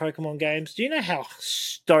older Pokemon games, do you know how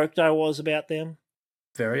stoked I was about them?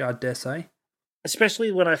 Very, I dare say.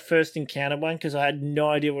 Especially when I first encountered one, because I had no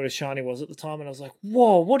idea what a shiny was at the time, and I was like,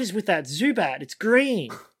 whoa, what is with that Zubat? It's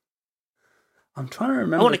green. I'm trying to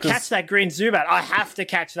remember. I want to catch that green Zubat. I have to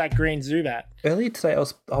catch that green Zubat. Earlier today,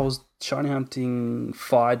 I was shiny hunting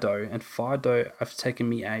Fido, and Fido have taken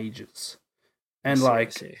me ages. And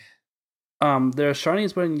there are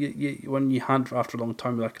shinies when you hunt after a long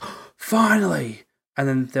time, you're like, oh, finally. And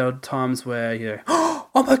then there are times where you're like, oh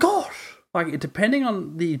my gosh. Like, depending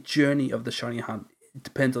on the journey of the shiny hunt, it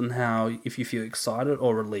depends on if you feel excited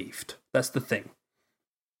or relieved. That's the thing.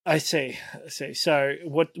 I see. So,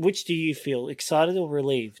 which do you feel, excited or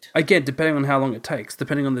relieved? Again, depending on how long it takes,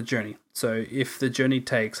 depending on the journey. So, if the journey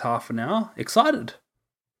takes half an hour, excited.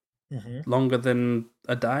 Mm-hmm. Longer than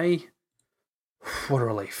a day, what a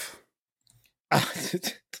relief. I'm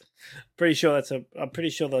pretty sure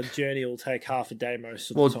the journey will take half a day most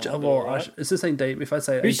of the time. Right? It's the same day. If I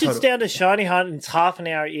say who sits down to shiny hunt and it's half an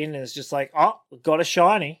hour in and it's just like, oh, got a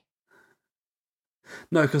shiny.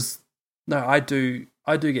 No, I do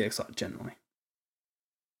get excited generally.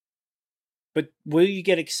 But will you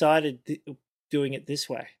get excited doing it this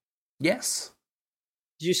way? Yes.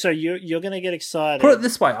 You're going to get excited. Put it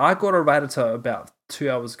this way: I got a Rattata about 2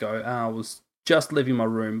 hours ago, and I was just leaving my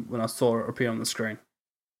room when I saw it appear on the screen.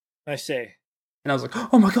 I see. And I was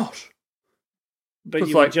like, "Oh my gosh!" But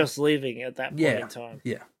you were just leaving at that point in time.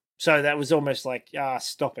 Yeah. So that was almost like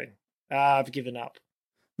stopping. I've given up.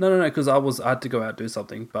 No, because I had to go out and do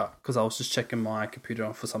something, but because I was just checking my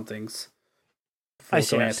computer for some things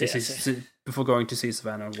before going to see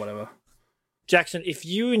Savannah or whatever. Jackson, if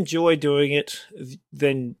you enjoy doing it,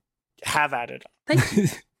 then have at it. Thank you.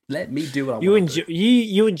 Let me do what I want.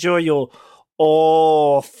 You enjoy your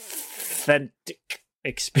authentic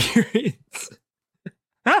experience.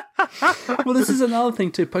 Well, this is another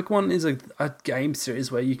thing too. Pokemon is a game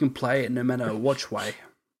series where you can play it no matter which way.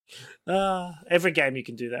 Every game you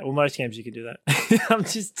can do that. Well, most games you can do that. I'm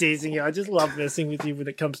just teasing you. I just love messing with you when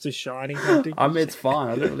it comes to shiny hunting. I mean, it's fine.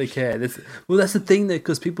 I don't really care. That's the thing though,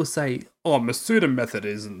 because people say, "Oh, Masuda method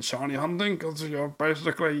isn't shiny hunting because you're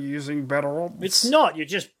basically using better odds." It's not. You're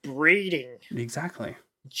just breeding. Exactly.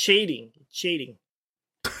 Cheating.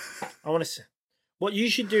 I want to say. What you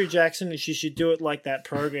should do, Jackson, is you should do it like that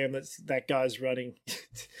program that guy's running.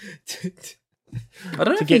 I don't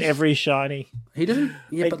know to if get every shiny. he doesn't.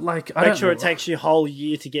 Yeah, but like I Make don't sure know, it takes you a whole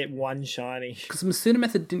year to get one shiny. because the Masuda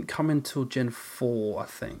method didn't come until Gen 4, I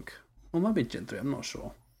think. Well, maybe Gen 3. I'm not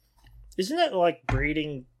sure. Isn't that like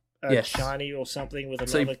breeding a Yes. shiny or something with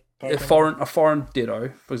So another a Pokemon? foreign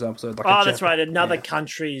Ditto, for example. So like Oh, that's right. Another yeah.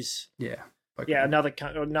 country's Yeah. Pokemon.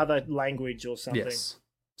 yeah, another language or something. Yes.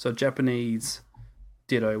 So Japanese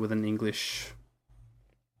Ditto with an English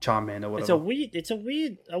Charmander or whatever. It's a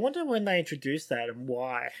weird. I wonder when they introduced that and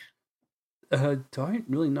why. Don't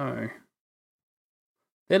really know.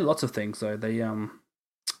 There are lots of things though. They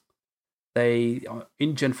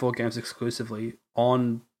in Gen 4 games exclusively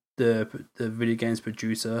on the video games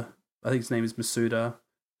producer. I think his name is Masuda.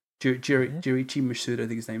 Jirichi Masuda, I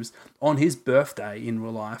think his name is. On his birthday in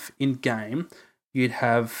real life, in game, you'd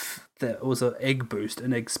have it was an egg boost,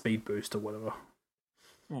 an egg speed boost or whatever.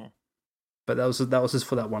 Hmm. But that was just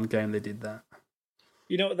for that one game they did that.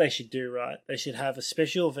 You know what they should do, right? They should have a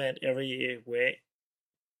special event every year where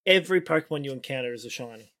every Pokemon you encounter is a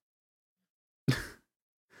shiny.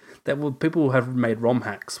 People have made ROM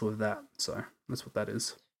hacks with that, so that's what that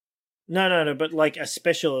is. No, but like a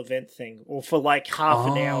special event thing, or for like half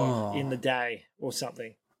an hour Oh. in the day or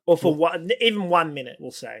something, or for even 1 minute,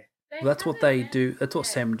 we'll say. Well, that's what they do. That's what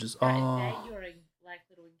sandwiches. That Oh, day you're in like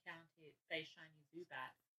little encounter, say shiny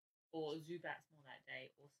Zubat, or Zubats more that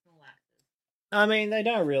day, or Snorlaxes. I mean, they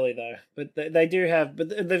don't really though, but they do have.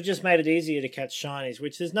 But they've just made it easier to catch shinies,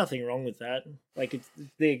 which there's nothing wrong with that. Like it's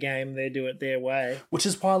their game, they do it their way. which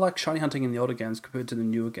is why I like shiny hunting in the older games compared to the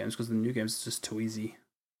newer games, because the new games is just too easy.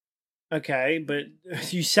 Okay, but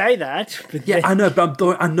you say that, but Yeah, then- I know, but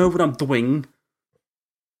I know what I'm doing.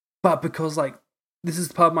 But because like this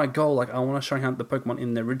is part of my goal, like I want to shiny hunt the Pokemon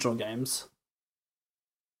in the original games.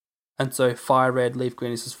 And so Fire Red, Leaf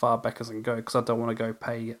Green is as far back as I can go because I don't want to go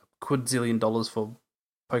pay $quadrillion for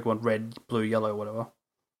Pokemon Red, Blue, Yellow, whatever.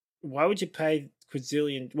 why would you pay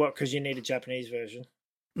quadrillion? What? Because you need a Japanese version.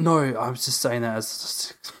 No, I was just saying that as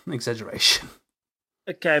just an exaggeration.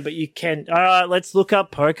 Okay, but you can. All right, let's look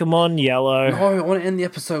up Pokemon Yellow. No, I want to end the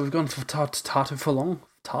episode. We've gone for Tartu for long.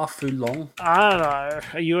 Tarfu long. I don't know.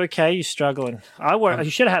 Are you okay? You struggling? You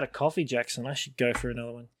should have had a coffee, Jackson. I should go for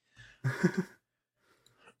another one.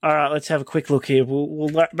 All right, let's have a quick look here. We'll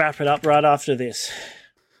wrap it up right after this.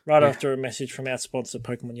 Right after a message from our sponsor,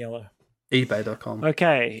 Pokemon Yellow. eBay.com.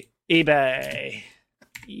 Okay, eBay.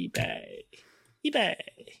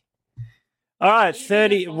 All right,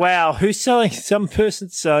 30. Wow, who's selling? Some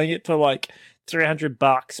person's selling it for like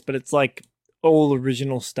 $300, but it's like all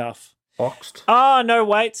original stuff. Boxed. Oh no!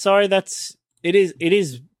 Wait, sorry. It's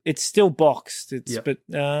still boxed. Yep.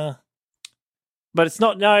 But it's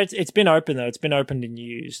not. No, it's been open though. It's been opened and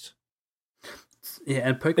used. Yeah,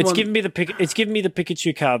 and Pokemon. It's giving me the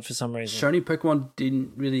Pikachu card for some reason. Shiny Pokemon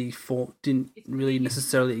didn't really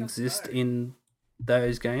necessarily exist in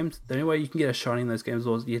those games. The only way you can get a shiny in those games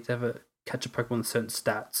was you have to catch a Pokemon with certain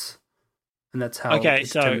stats, and that's how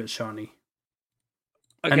it's determined it's shiny.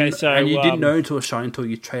 Okay, and you didn't know until a shiny until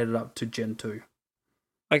you traded up to Gen 2.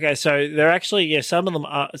 Okay, so they're actually some of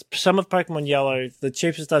Pokemon Yellow. The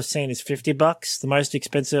cheapest I've seen is $50. The most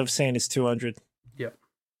expensive I've seen is $200. Yep.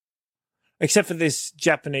 Except for this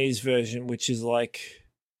Japanese version, which is like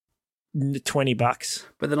 $20.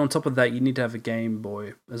 But then on top of that, you need to have a Game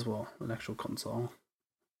Boy as well, an actual console.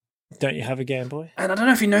 Don't you have a Game Boy? And I don't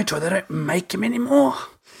know if you know, Toy, they don't make them anymore.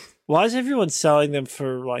 Why is everyone selling them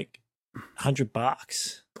for like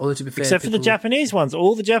 $100? Although to be fair, Except for the Japanese ones.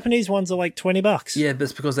 All the Japanese ones are like $20. Yeah, but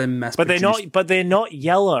it's because they're mass But produced. they're not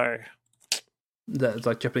yellow. That's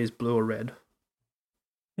like Japanese blue or red.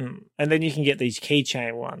 And then you can get these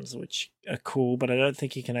keychain ones, which are cool, but I don't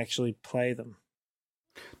think you can actually play them.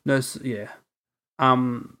 No, yeah.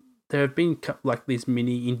 There have been like these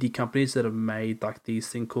mini indie companies that have made like these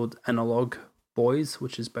thing called Analog Boys,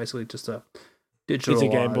 which is basically just a digital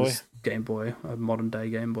Game Boy, a modern day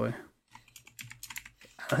Game Boy.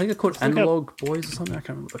 I think they're called Analog Boys or something. I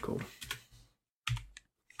can't remember what they're called.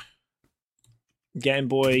 Game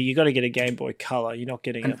Boy, you got to get a Game Boy Color. You're not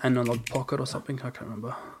getting An Analog Pocket or something. I can't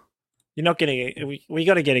remember. You're not getting it. We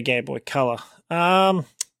got to get a Game Boy Color. I'm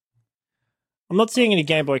not seeing any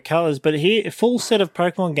Game Boy Colors, but here, a full set of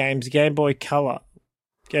Pokemon games, Game Boy Color.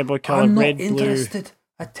 Game Boy Color, I'm not red, interested. blue.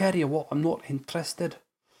 I tell you what, I'm not interested.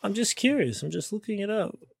 I'm just curious. I'm just looking it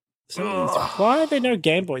up. So, why are there no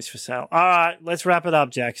Game Boys for sale? All right, let's wrap it up,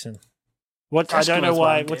 Jackson. I don't know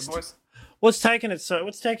why. What's taking you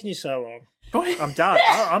so long? I'm done.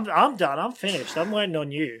 I'm done. I'm finished. I'm waiting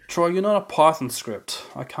on you. Troy, you're not a Python script.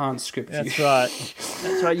 I can't script That's you. right.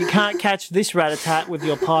 That's right. You can't catch this rat-a-tat with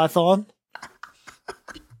your Python.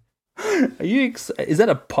 Are you? Is that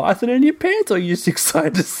a python in your pants, or are you just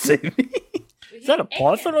excited to see me? Is that a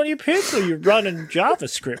python on your pants, or you're running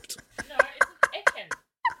JavaScript? No, it's an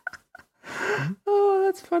Ekin. Oh,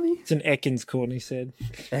 that's funny. It's an Ekans, Courtney said.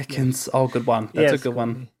 Ekans. Oh, good one. That's a good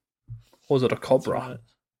one. Or was it a cobra? Right.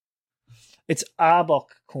 It's Arbok,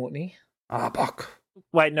 Courtney. Arbok.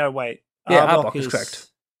 Wait, no, wait. Yeah, Arbok is correct.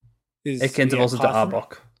 Ekans evolves into python.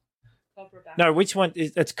 Arbok. Cobra back. No, which one?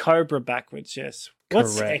 It's Cobra backwards, yes.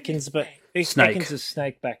 What's Correct. Ekans? But Snake. Ekans is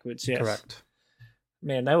snake backwards, yes. Correct.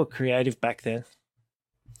 Man, they were creative back then.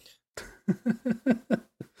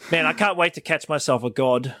 Man, I can't wait to catch myself a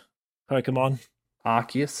god Pokemon.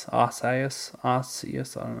 Arceus,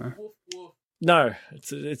 Arceus, I don't know. Woof, woof. No,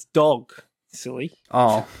 it's dog. Silly.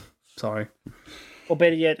 Oh, sorry. Or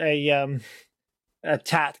better yet, a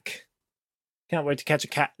tack. Can't wait to catch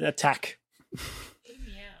a tack. Meow.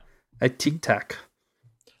 A Tic Tac.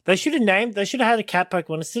 They should have had a cat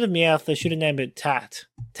Pokemon. Instead of Meowth, they should have named it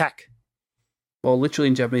Tack. Well, literally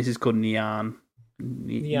in Japanese, it's called Nyan.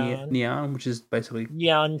 Nyan. Nyan, which is basically,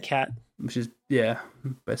 Yan cat.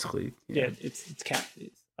 basically. Yeah, it's cat.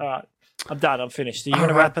 All right. I'm done. I'm finished. Are you going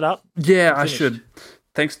to wrap it up? Yeah, I Finished. should.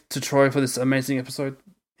 Thanks to Troy for this amazing episode.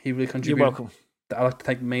 He really contributed. You're welcome. I'd like to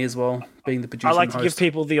thank me as well, being the producer. I like and to give host.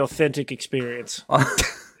 people the authentic experience.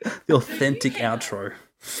 The authentic outro.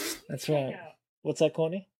 That's right. What's that,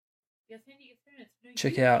 Courtney? The authentic experience. No,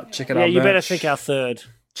 Check you out think our Yeah, you better merch. think our third.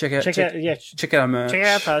 Check out Check our merch.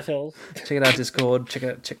 out hotels. Check out our Discord.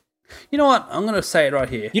 Check. You know what? I'm gonna say it right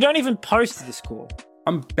here. You don't even post this call.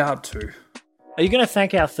 I'm about to. Are you going to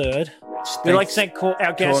thank our third? We'd like to Thanks. thank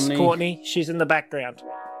our guest, Courtney. Courtney. She's in the background.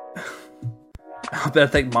 I better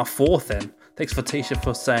thank my fourth then. Thanks for Tisha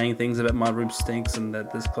for saying things about my room stinks and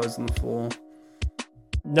that there's clothes on the floor.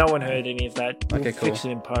 No one heard any of that. We'll Okay, cool. fix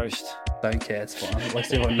it in post. Don't care, it's fine. At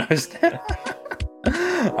least everyone knows now.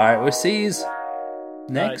 Alright, we'll see you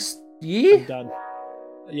next I'm year. done.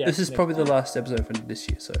 Yeah, This is next- probably the last episode for this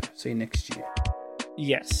year, so see you next year.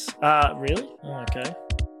 Yes. Really? Oh, okay.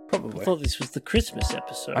 I Probably. thought this was the Christmas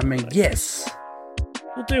episode. I mean, yes.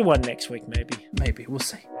 We'll do one next week, maybe. Maybe. We'll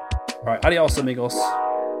see. Alright, adios amigos.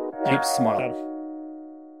 Keep smiling. Done.